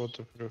Okay. yours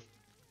waterproof.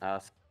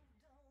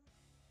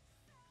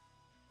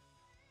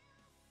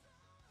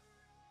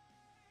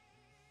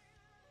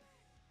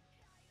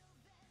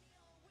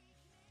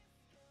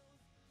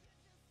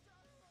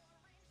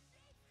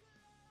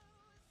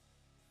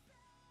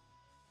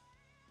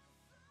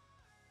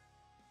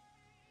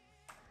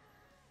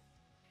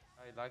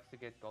 He likes to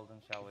get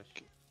golden showers.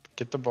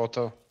 Get the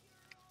bottle.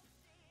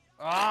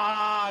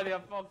 Ah, die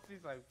foxy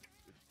zijn.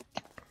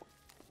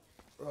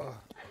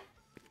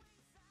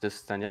 Just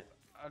stand it.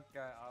 Okay,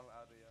 I'm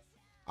out of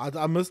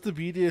here. I missed the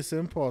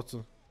BDSM part.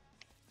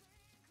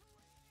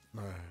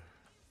 No.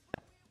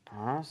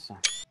 Awesome.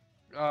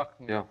 Ach,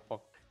 nee, Ja.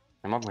 fuck.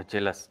 Jy maak my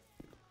jealous.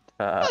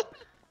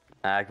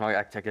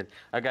 Ek check it.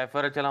 Okay,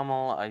 voordat julle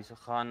almal huis toe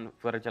gaan,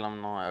 voordat julle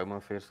almal na Home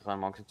Affairs gaan,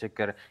 maak so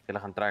checker. Julle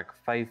gaan trek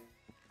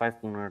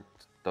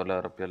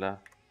 $500 op julle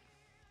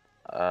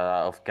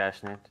of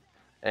cashnet.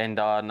 En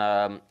dan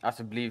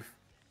asseblief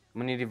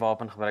moenie die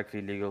wapen gebruik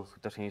vir illegal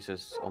goeders nie,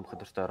 soos om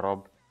goeders te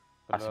rob.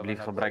 Asseblief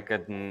gebruik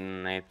dit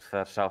net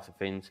vir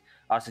self-defense.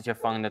 As jy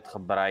vang dit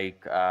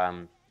gebruik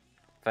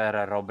vir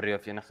 'n robbery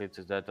of enigiets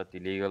soos dit wat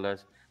illegal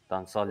is,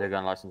 dan sal jou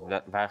gun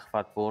license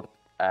weggevat word.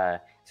 Jy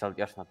sal dit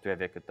eers na 2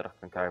 weke terug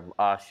kan kry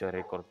as jou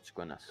rekord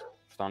skoon is.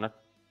 Verstaan dit?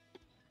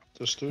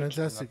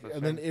 Fantastic.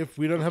 And then if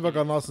we don't have a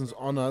gun license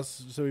on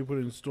us, so we put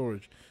it in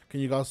storage, can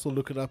you guys still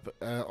look it up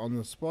on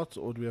the spot,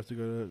 or do we have to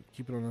go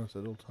keep it on us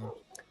at all times?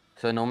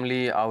 So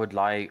normally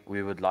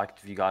we would like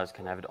if you guys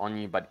can have it on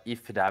you, but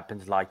if it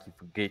happens like you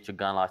forget your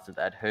gun license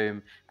at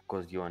home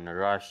because you're in a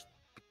rush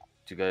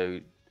to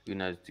go,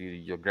 to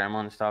your grandma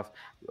and stuff,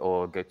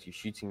 or go to your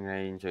shooting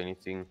range or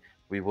anything,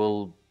 we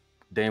will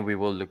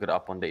look it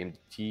up on the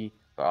MDT.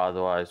 But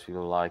otherwise, we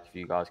will like if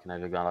you guys can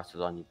have your gun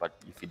license on you. But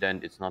if you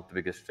don't, it's not the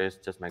biggest stress.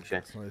 Just make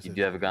sure you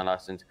do have a gun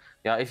license.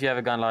 Yeah, if you have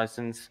a gun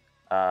license,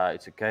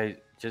 it's okay.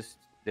 Just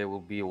there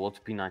will be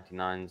Walter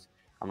P99s.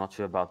 I'm not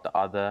sure about the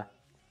other.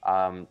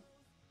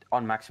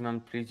 On maximum,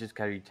 please just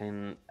carry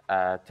 10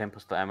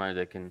 pistol ammo.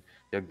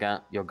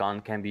 Your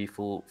gun can be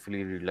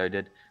fully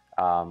reloaded.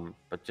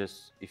 But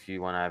just if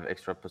you want to have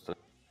extra pistol.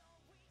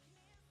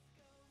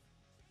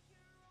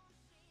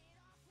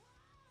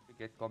 You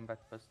get combat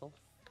pistols?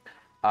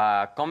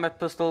 Combat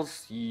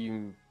pistols,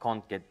 you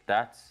can't get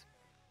that.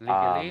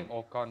 Legally,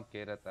 or can't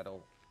get it at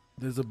all?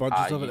 There's a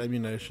bunch of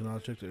ammunition. I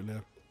checked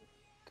earlier.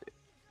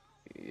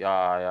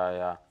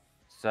 Yeah.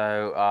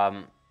 So,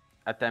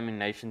 at the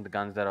ammunition, the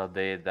guns that are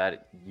there,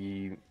 that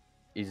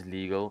is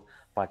legal.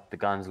 But the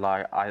guns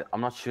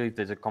I'm not sure if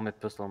there's a combat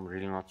pistol. I'm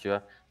really not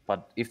sure.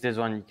 But if there's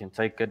one, you can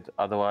take it.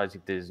 Otherwise,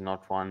 if there's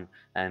not one,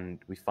 and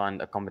we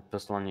find a combat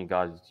pistol on you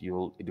guys,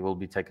 it will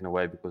be taken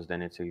away because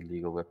then it's a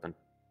illegal weapon.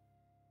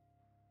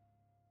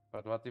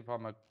 But what if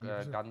I'm a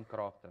gun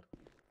crafter?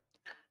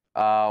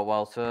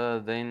 Well, sir,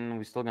 then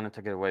we're still gonna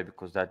take it away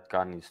because that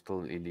gun is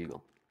still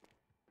illegal.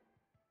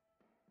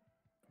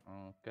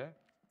 Okay.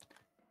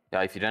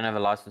 Yeah, if you don't have a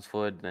license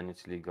for it, then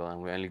it's legal,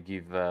 and we only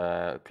give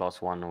class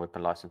 1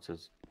 weapon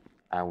licenses.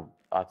 And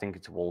I think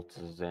it's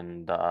Walters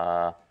and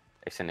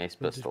SNS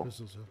pistol.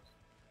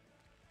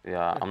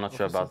 Yeah, I'm not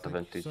sure about the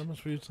vintage. Thank you so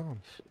much for your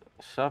time.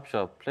 Sharp.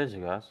 Pleasure,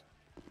 guys.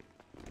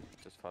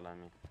 Just follow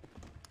me.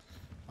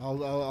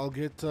 I'll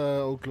get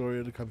old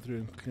Gloria to come through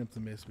and clean up the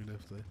mess we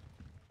left there.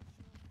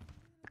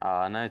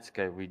 No, it's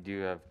okay. We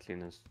do have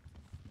cleaners.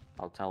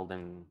 I'll tell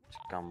them to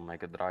come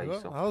make it dry.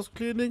 So. How's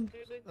cleaning?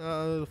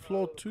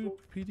 Floor 2,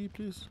 PD,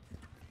 please.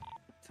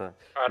 So,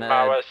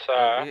 No,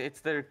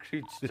 it's the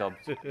recruit's job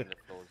to clean the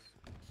floors.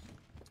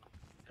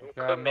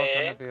 Okay, I'm not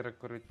gonna be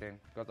recruiting,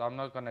 because I'm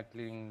not gonna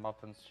clean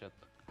muffins shit.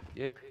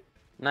 Yeah.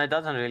 No, it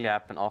doesn't really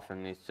happen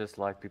often. It's just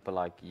like people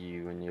like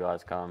you when you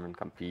guys come and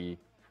compete.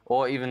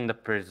 Or even the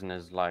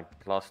prisoners, like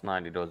last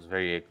night it was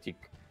very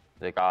hectic.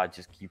 The guy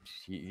just keeps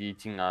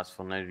eating us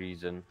for no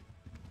reason.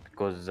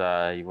 Because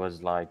he was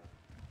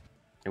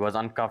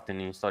uncuffed and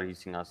he started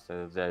eating us.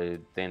 So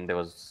then there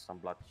was some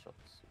blood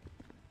shots.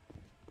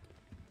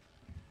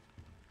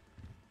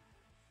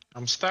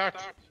 I'm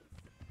stuck.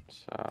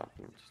 So,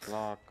 just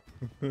lock.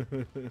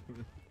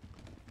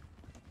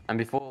 And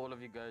before all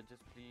of you go,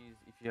 just please,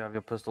 if you have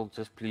your pistol,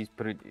 just please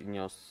put it in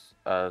your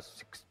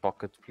 6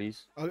 pockets,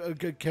 please.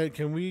 Okay,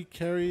 can we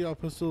carry our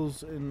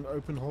pistols in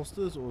open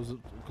holsters, or is it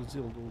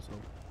concealed also?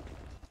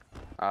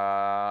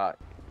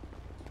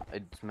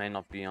 It may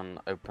not be on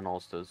open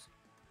holsters.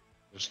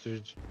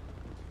 Understood.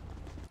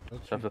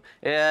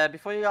 Yeah,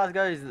 before you guys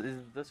go, is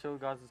this your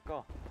guys'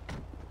 car?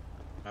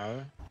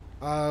 No.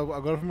 I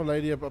got it from a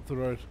lady up the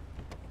road.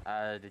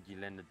 Did you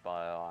lend it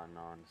by? Oh,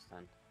 no, I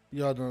understand.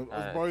 Yeah, no, I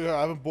was borrowing her.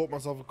 I haven't bought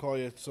myself a car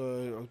yet, so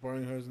I was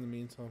borrowing hers in the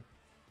meantime.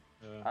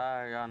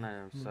 Yeah,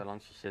 no, so long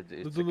she said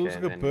it's It looks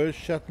okay, like a bird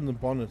shat in the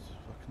bonnet.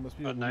 Fuck, it must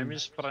be a Her name woman.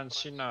 is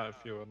Francina if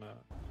you wanna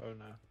own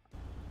her.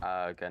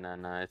 okay, no,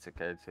 it's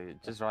okay. It's okay.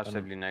 Just drive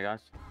safely now,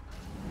 guys.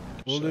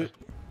 Will do.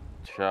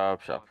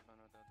 Sharp, sharp.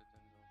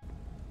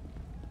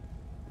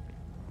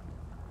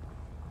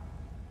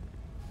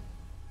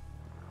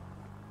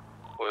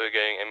 We're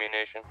getting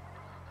ammunition.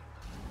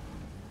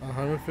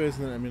 Home affairs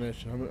and then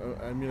ammunition.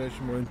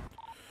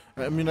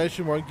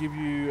 Ammunition won't give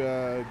you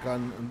a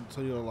gun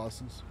until you have a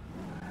license.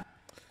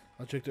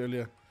 I checked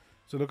earlier.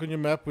 So look on your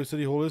map where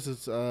City Hall is.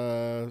 It's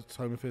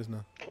home affairs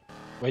now.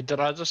 Wait, did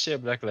I just see a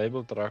black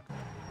label truck?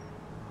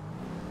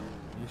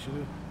 Yes, you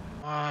do.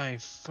 My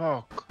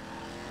fuck.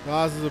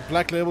 Guys, there's a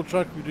black label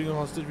truck. We're doing a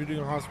hostage. We're doing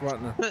a house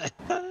right now.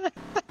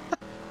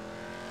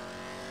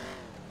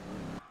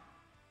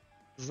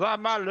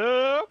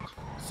 Zamaluk!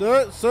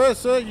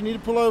 Sir, you need to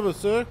pull over,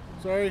 sir.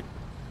 Sorry,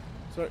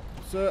 sir.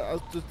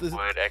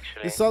 Word,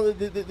 actually.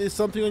 There's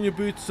something on your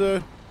boots,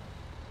 sir.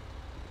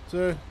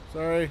 Sir,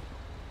 sorry.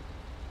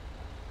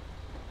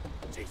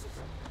 Jesus.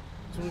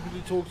 Someone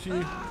quickly talk to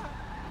you.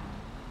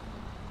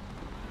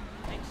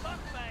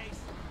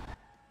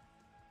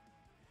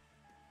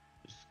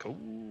 It's cool.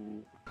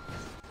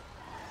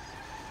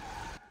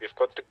 We've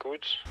got the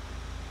goods.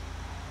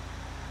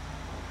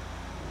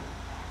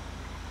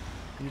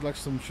 You'd like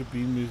some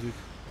Shabin music.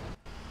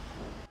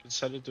 You can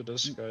sell it to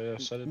this guy, yeah,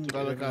 sell it to the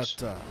others.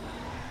 Galagata.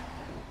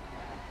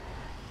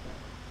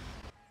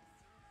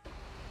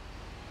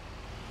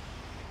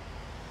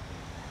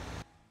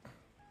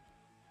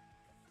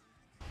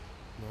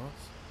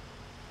 Nice.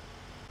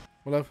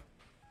 Well, I've...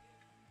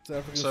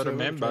 So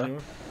remember,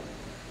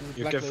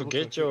 you can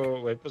forget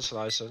your weapons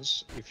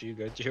license if you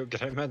go to your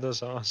grandmother's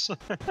house.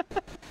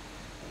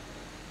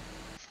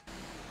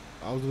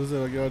 I was gonna say,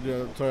 like,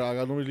 yeah, sorry, I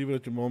normally leave it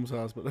at your mom's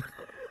house, but...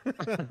 I'm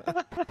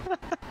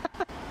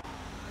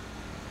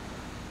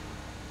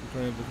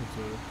trying to look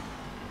into it.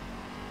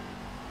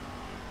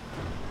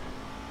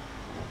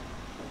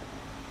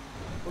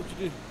 What'd you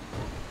do?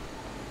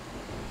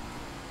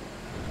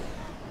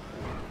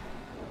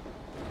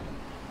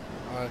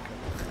 Okay.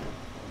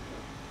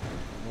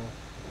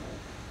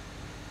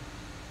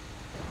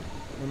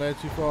 No, no,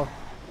 too far.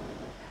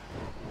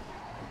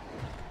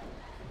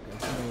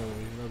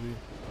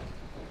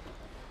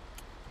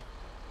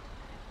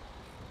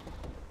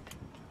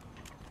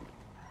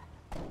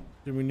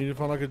 Do we need to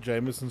find like a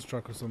Jameson's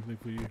truck or something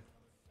for you?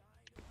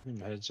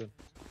 Imagine.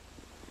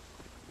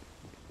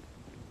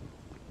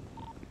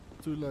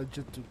 Too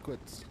legit to quit.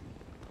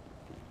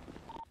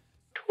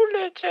 Too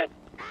legit.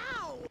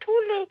 Ow. Too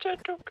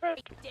legit to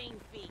quit.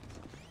 15 feet.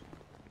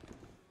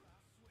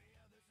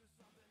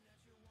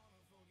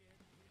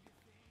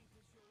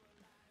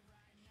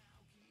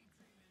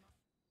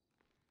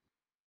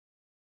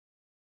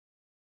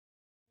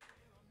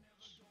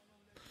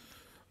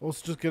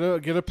 Also, just get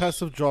a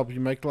passive job. You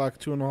make like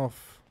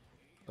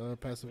 2.5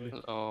 passively.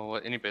 Oh,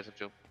 what? Any passive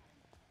job?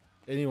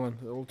 Anyone,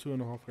 all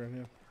 2.5 grand,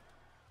 yeah.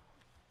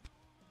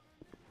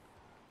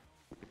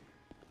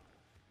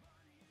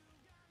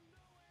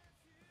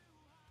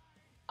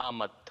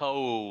 I'm a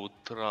tow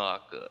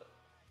trucker.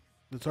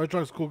 The tow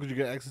truck's cool because you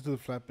get access to the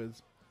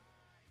flatbeds.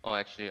 Oh,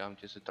 actually, I'm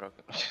just a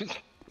trucker.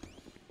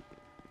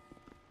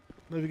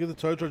 No, if you get the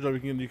tow truck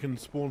job, you can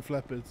spawn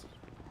flatbeds.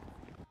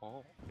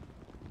 Oh.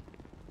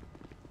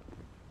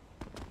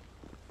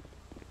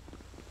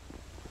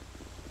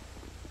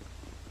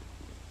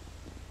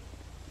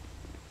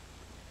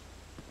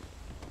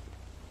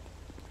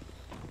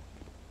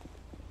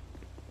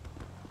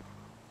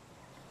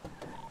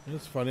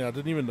 It's funny, I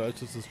didn't even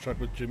notice this truck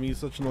with Jimmy. He's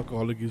such an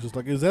alcoholic. He's just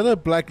like, is that a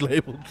black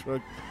label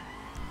truck?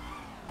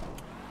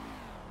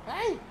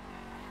 Hey!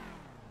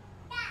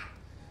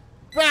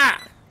 Bah!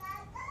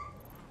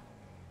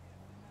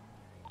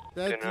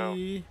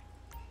 Daddy!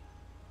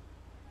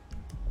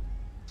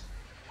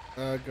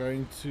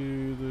 Going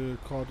to the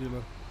car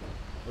dealer.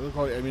 They'll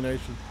call it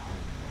ammunition.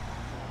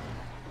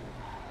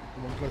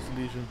 One close to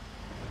Legion.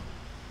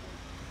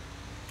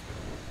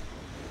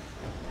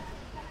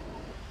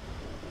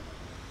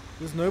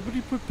 Does nobody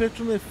put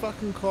petrol in their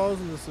fucking cars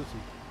in the city?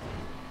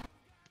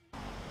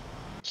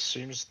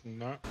 Seems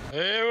not.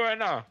 Hey, wait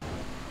now.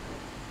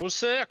 Who's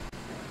sick?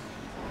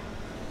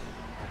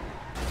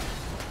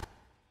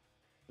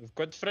 We've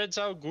got friends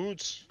out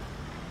goods.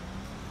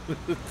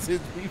 It's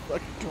me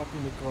fucking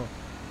clapping the car.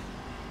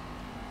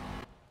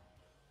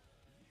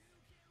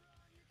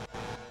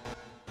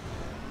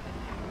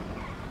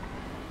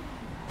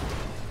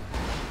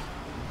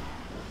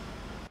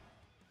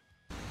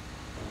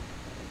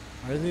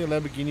 I don't think a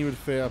Lamborghini would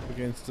fare up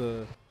against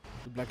the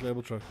black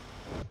label truck.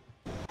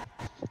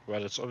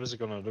 Well, it's obviously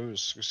gonna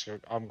lose. So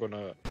I'm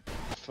gonna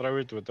throw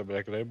it with the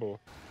black label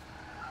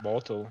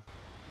bottle.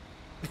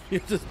 You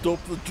just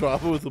dope the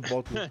driver with a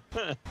bottle.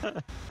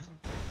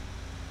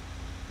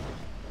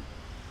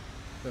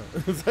 Yeah.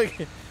 It's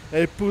like,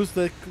 hey, Poos,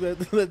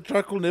 that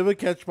truck will never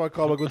catch my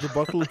car, but with the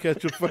bottle will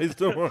catch your face,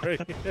 don't worry.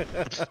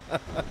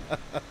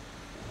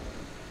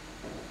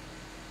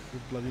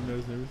 With bloody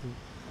nose and everything.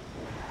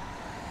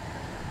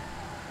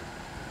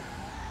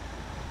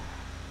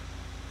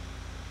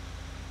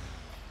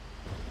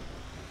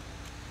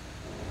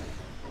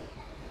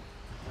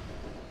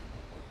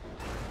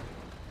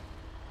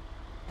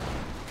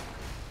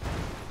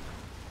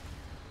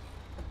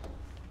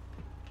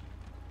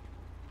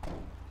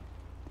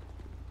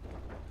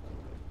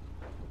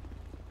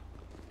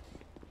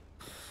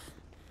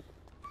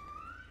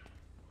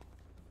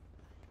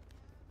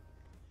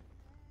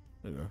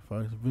 There you go,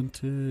 5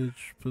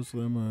 vintage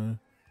pistol ammo.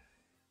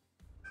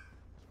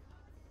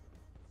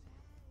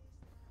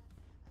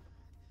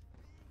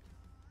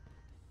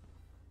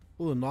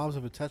 All the knives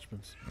have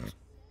attachments.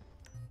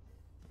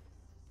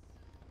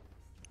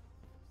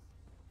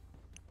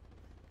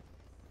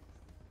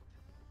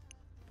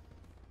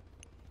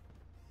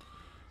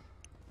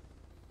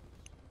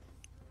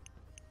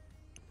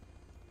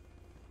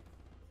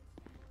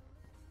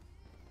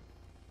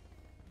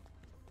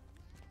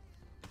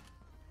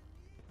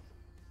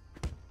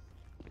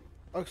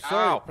 Oh, sorry.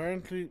 Ow.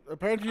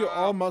 Apparently, your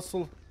arm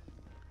muscle.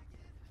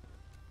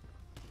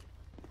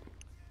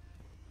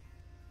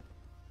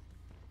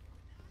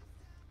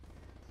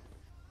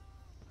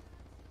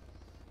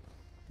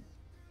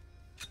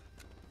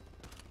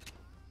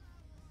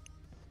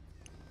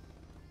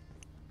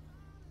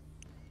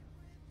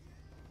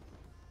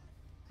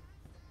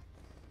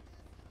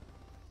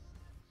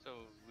 So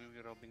we were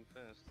robbing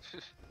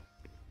first.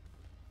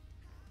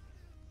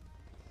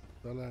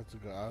 I'll have to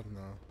go out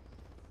now.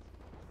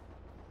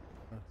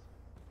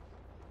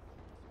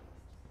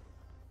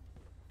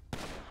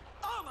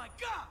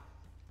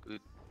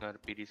 Good. Now the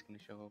PD's gonna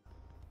show up.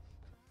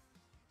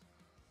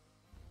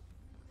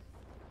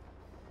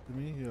 To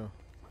me, yeah.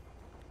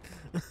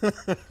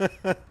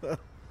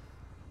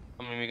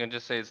 I mean, we can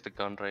just say it's the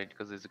gun range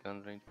because it's a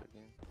gun range, but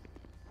yeah.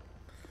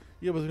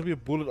 Yeah, but there's gonna be a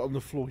bullet on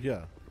the floor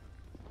here.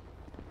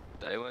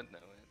 I won't know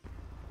it.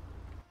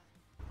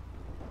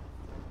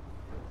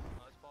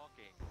 Nice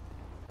parking.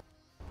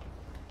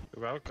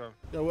 You're welcome.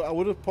 Yeah, well, I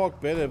would have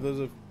parked better if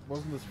there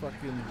wasn't this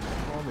fucking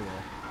carnival.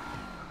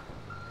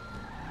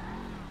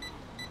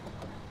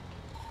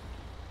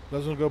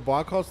 Guys wanna go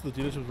buy cars to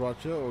the dealerships right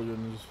here, or you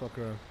wanna just fuck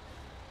around?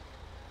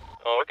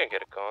 Oh, we can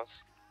get a car.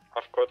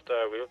 I've got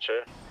a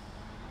wheelchair.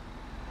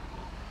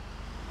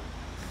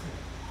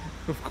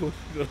 Of course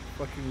you got a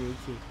fucking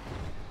wheelchair.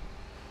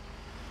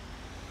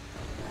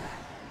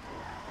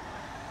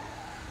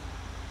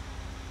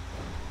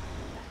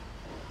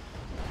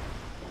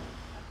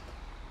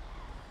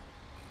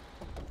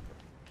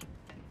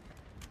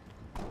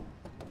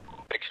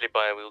 Actually,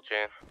 buy a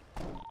wheelchair.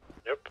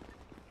 Yep.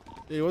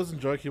 Yeah, he wasn't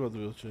joking about the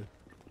wheelchair.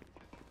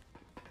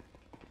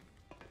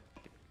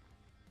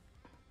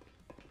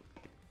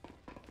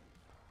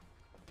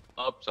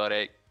 Oh,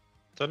 sorry.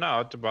 Don't know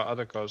how to buy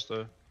other cars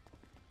though.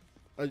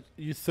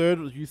 You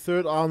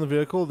third eye on the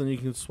vehicle, then you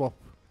can swap.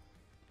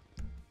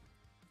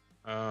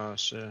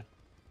 Shit.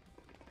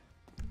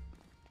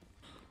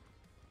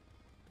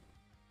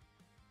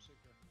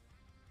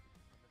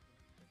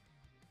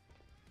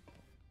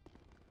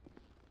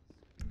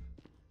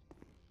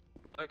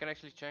 I can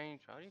actually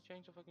change. How do you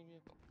change the fucking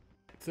vehicle?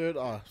 Third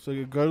eye. So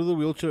you go to the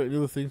wheelchair and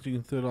other things, you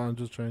can third eye and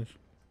just change.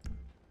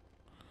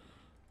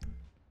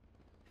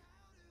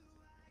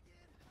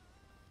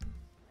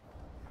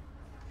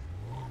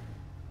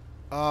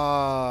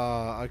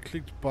 I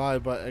clicked buy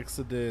by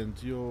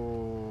accident.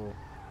 Yo.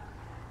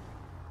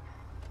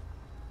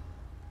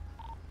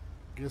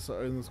 Guess I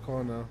own this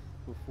car now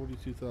for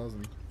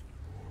 42,000.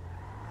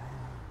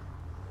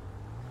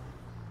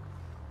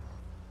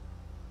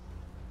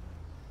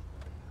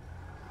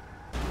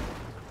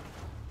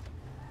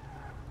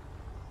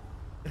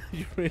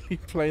 You're really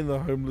playing the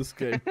homeless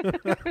game.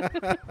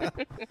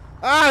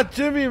 Ah,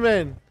 Jimmy,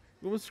 man!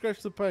 You almost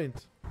scratched the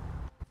paint.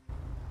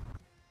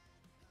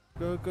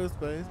 Go,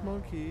 Space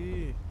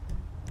Monkey.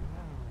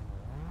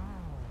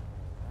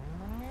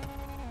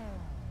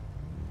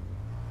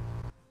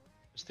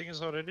 This thing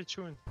is already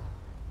tuned.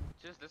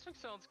 Just this one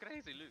sounds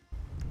crazy, look.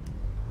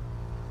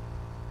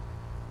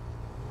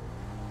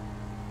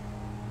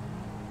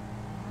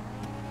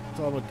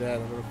 Tell my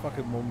dad, I've got a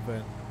fucking mom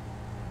van.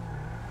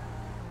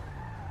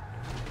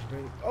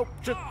 Oh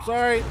shit,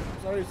 sorry,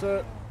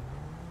 sir.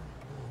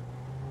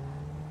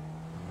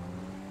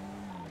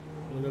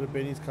 I'm gonna go to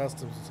Benny's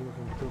Customs and see if I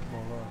can put my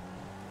life.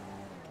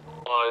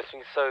 Oh, this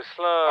thing's so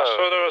slow. I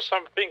saw there was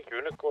some pink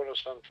unicorn or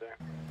something.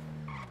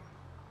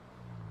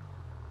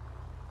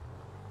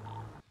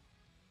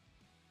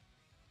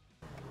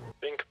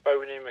 Pink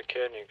pony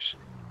mechanics.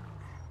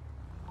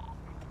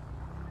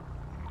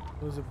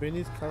 There's a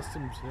Benny's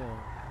Customs here.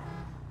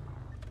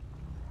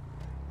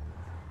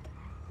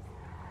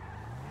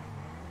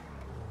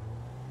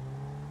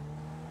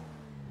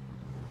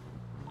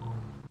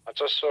 I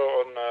just saw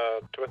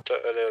on Twitter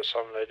earlier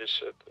some lady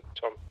said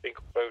some pink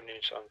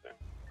pony something.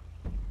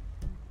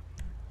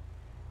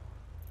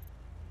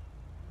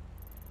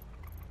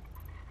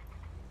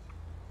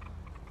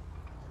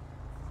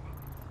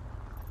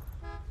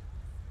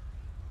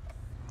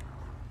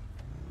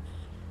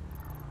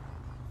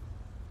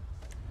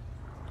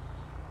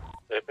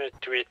 Let me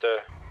tweet the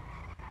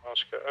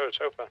Oscar. Oh, it's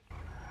open.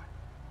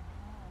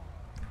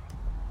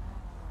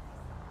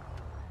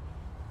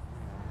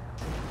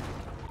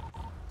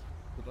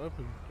 It's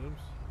open, James.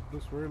 It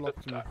looks very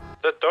locked to me.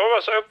 The door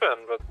was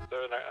open, but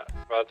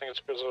well, I think it's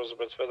because I was a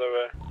bit further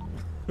away.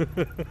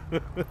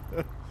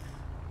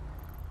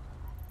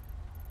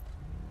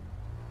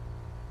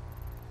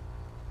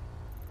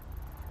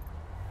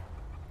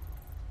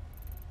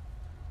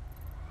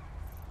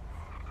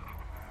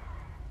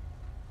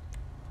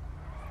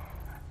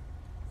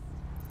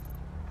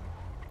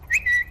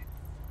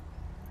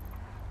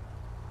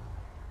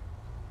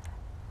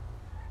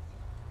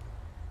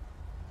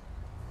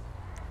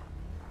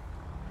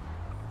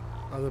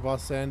 Other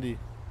boss Sandy.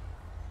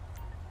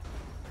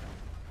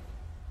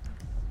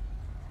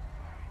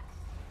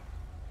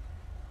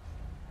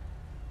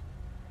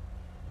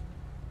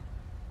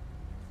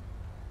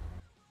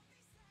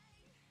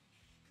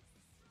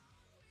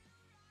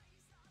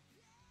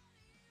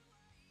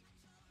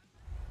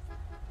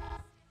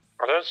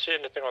 I don't see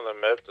anything on the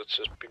map that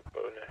says Big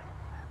Pony.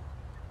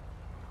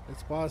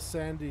 It's boss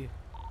Sandy.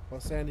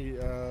 Boss Sandy,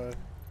 the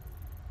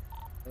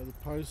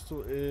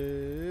postal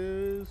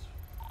is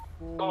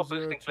Oh,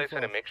 boosting place where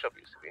the 4025. mech shop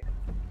used to be.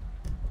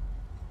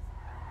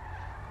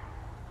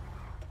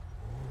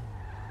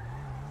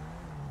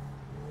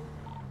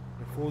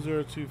 Yeah,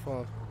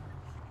 4025.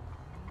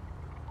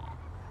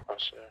 I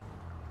see.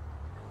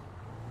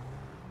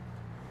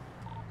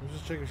 Let's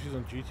just check if she's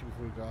on duty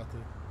before we go out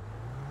there.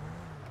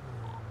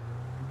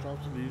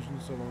 Drops illusion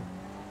so long.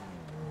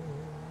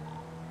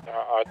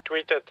 I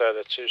tweeted that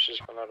it says she's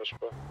gonna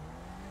respond.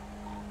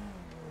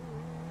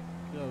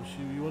 Yeah,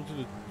 you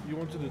wanted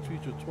to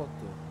tweet your twat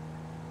though.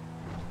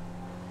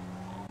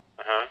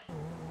 Uh-huh.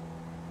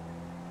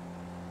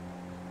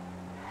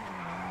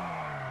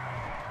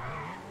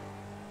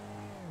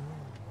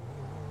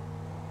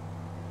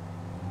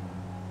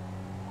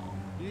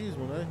 Jeez,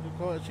 man, your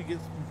car actually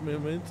gets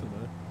momentum,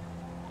 eh?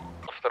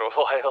 After a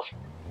while.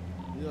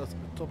 Yeah, it's a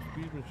top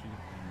speed machine.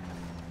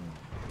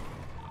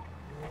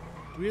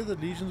 Weird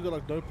that Legion's got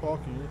like no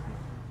parking, isn't it?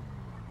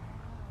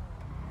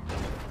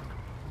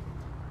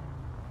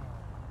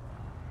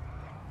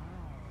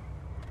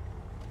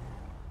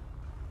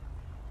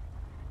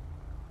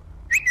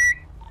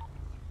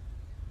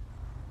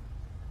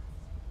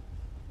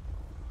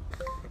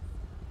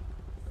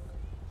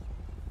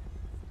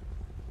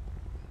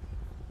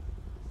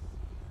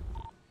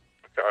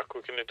 Okay, I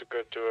quickly need to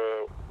go to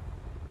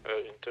a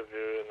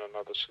interview in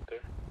another city.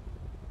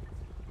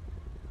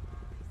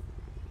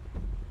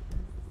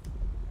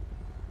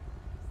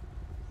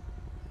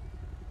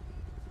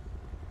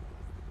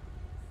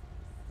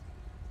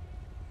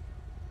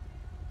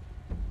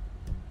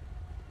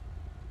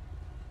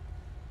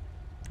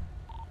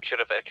 We should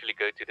have actually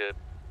go to the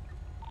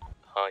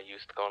high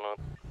used car lot.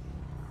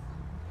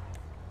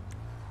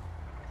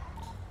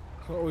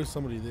 There's not always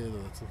somebody there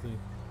though, that's the thing.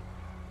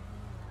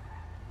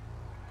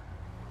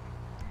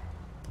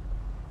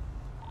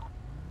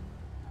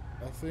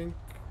 I think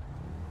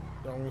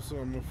I'm gonna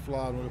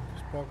fly, I'm gonna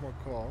park my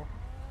car.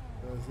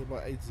 It's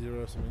about 80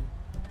 or something.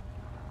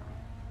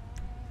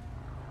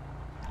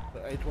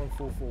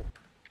 8144.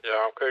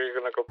 Yeah, I'm quickly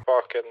gonna go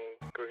park and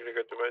quickly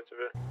go to my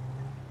interview.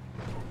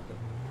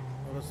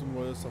 I got some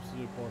more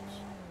substitute parts.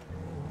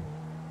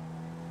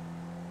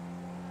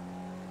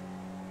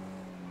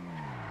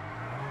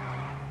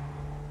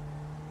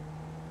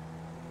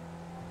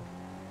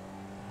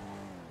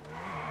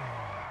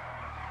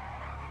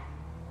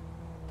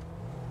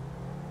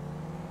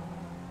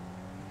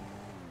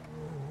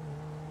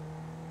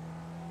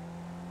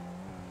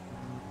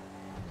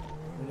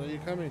 When are you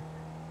coming?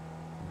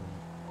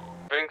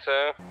 Think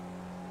so.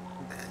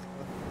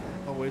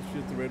 I'll wait for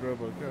you at the Red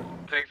Robo, okay?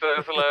 Think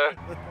so, slow.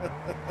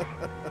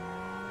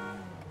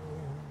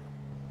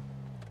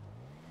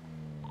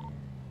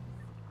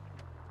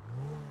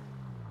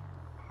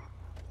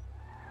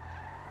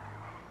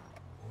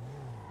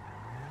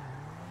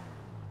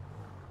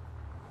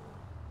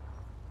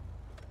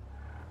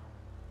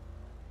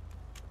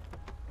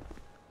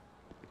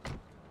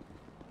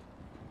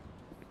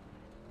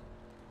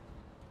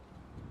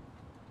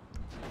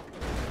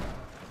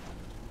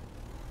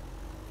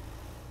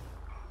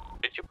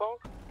 Did you park?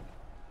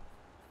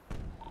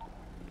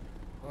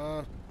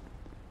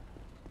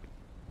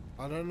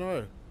 I don't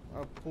know.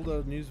 I pulled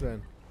out a news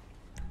van.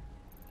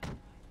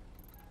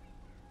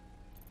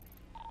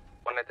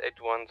 One at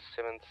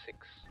 8176.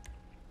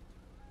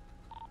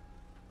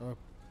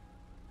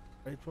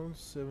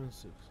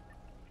 8176.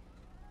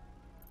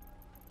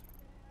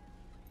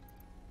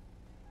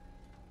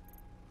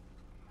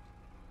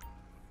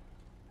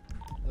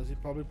 Does he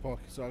probably park?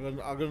 So I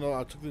know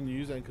I took the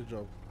news anchor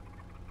job.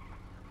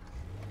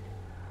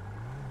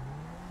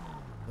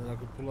 Then I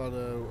could pull out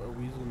a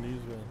Weasel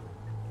news van.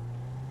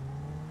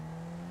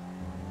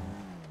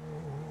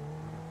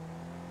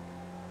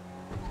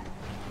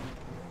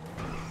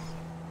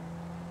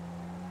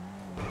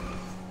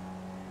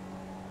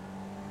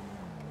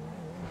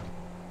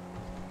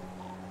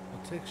 The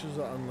textures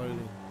are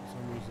unloading for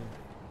some reason.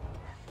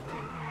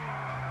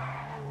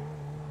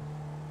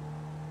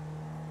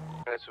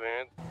 it's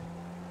weird.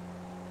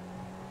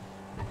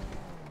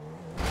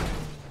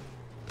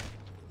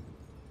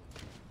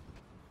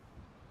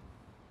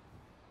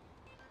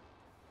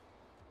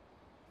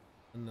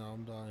 And now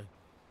I'm dying.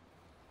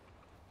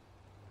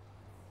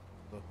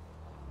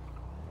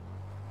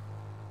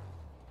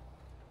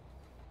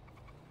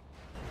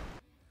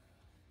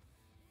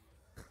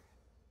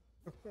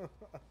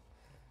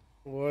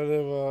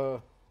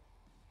 Whatever.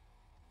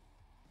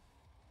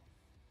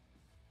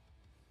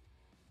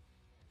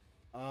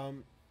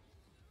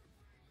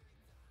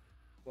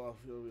 Well,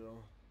 here we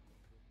are.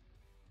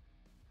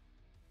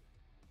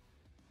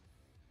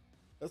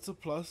 That's a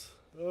plus.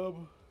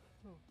 Well,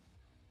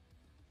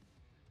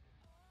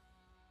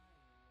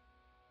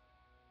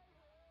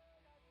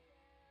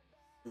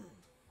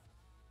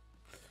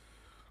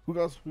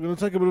 guys, we're gonna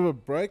take a bit of a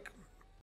break.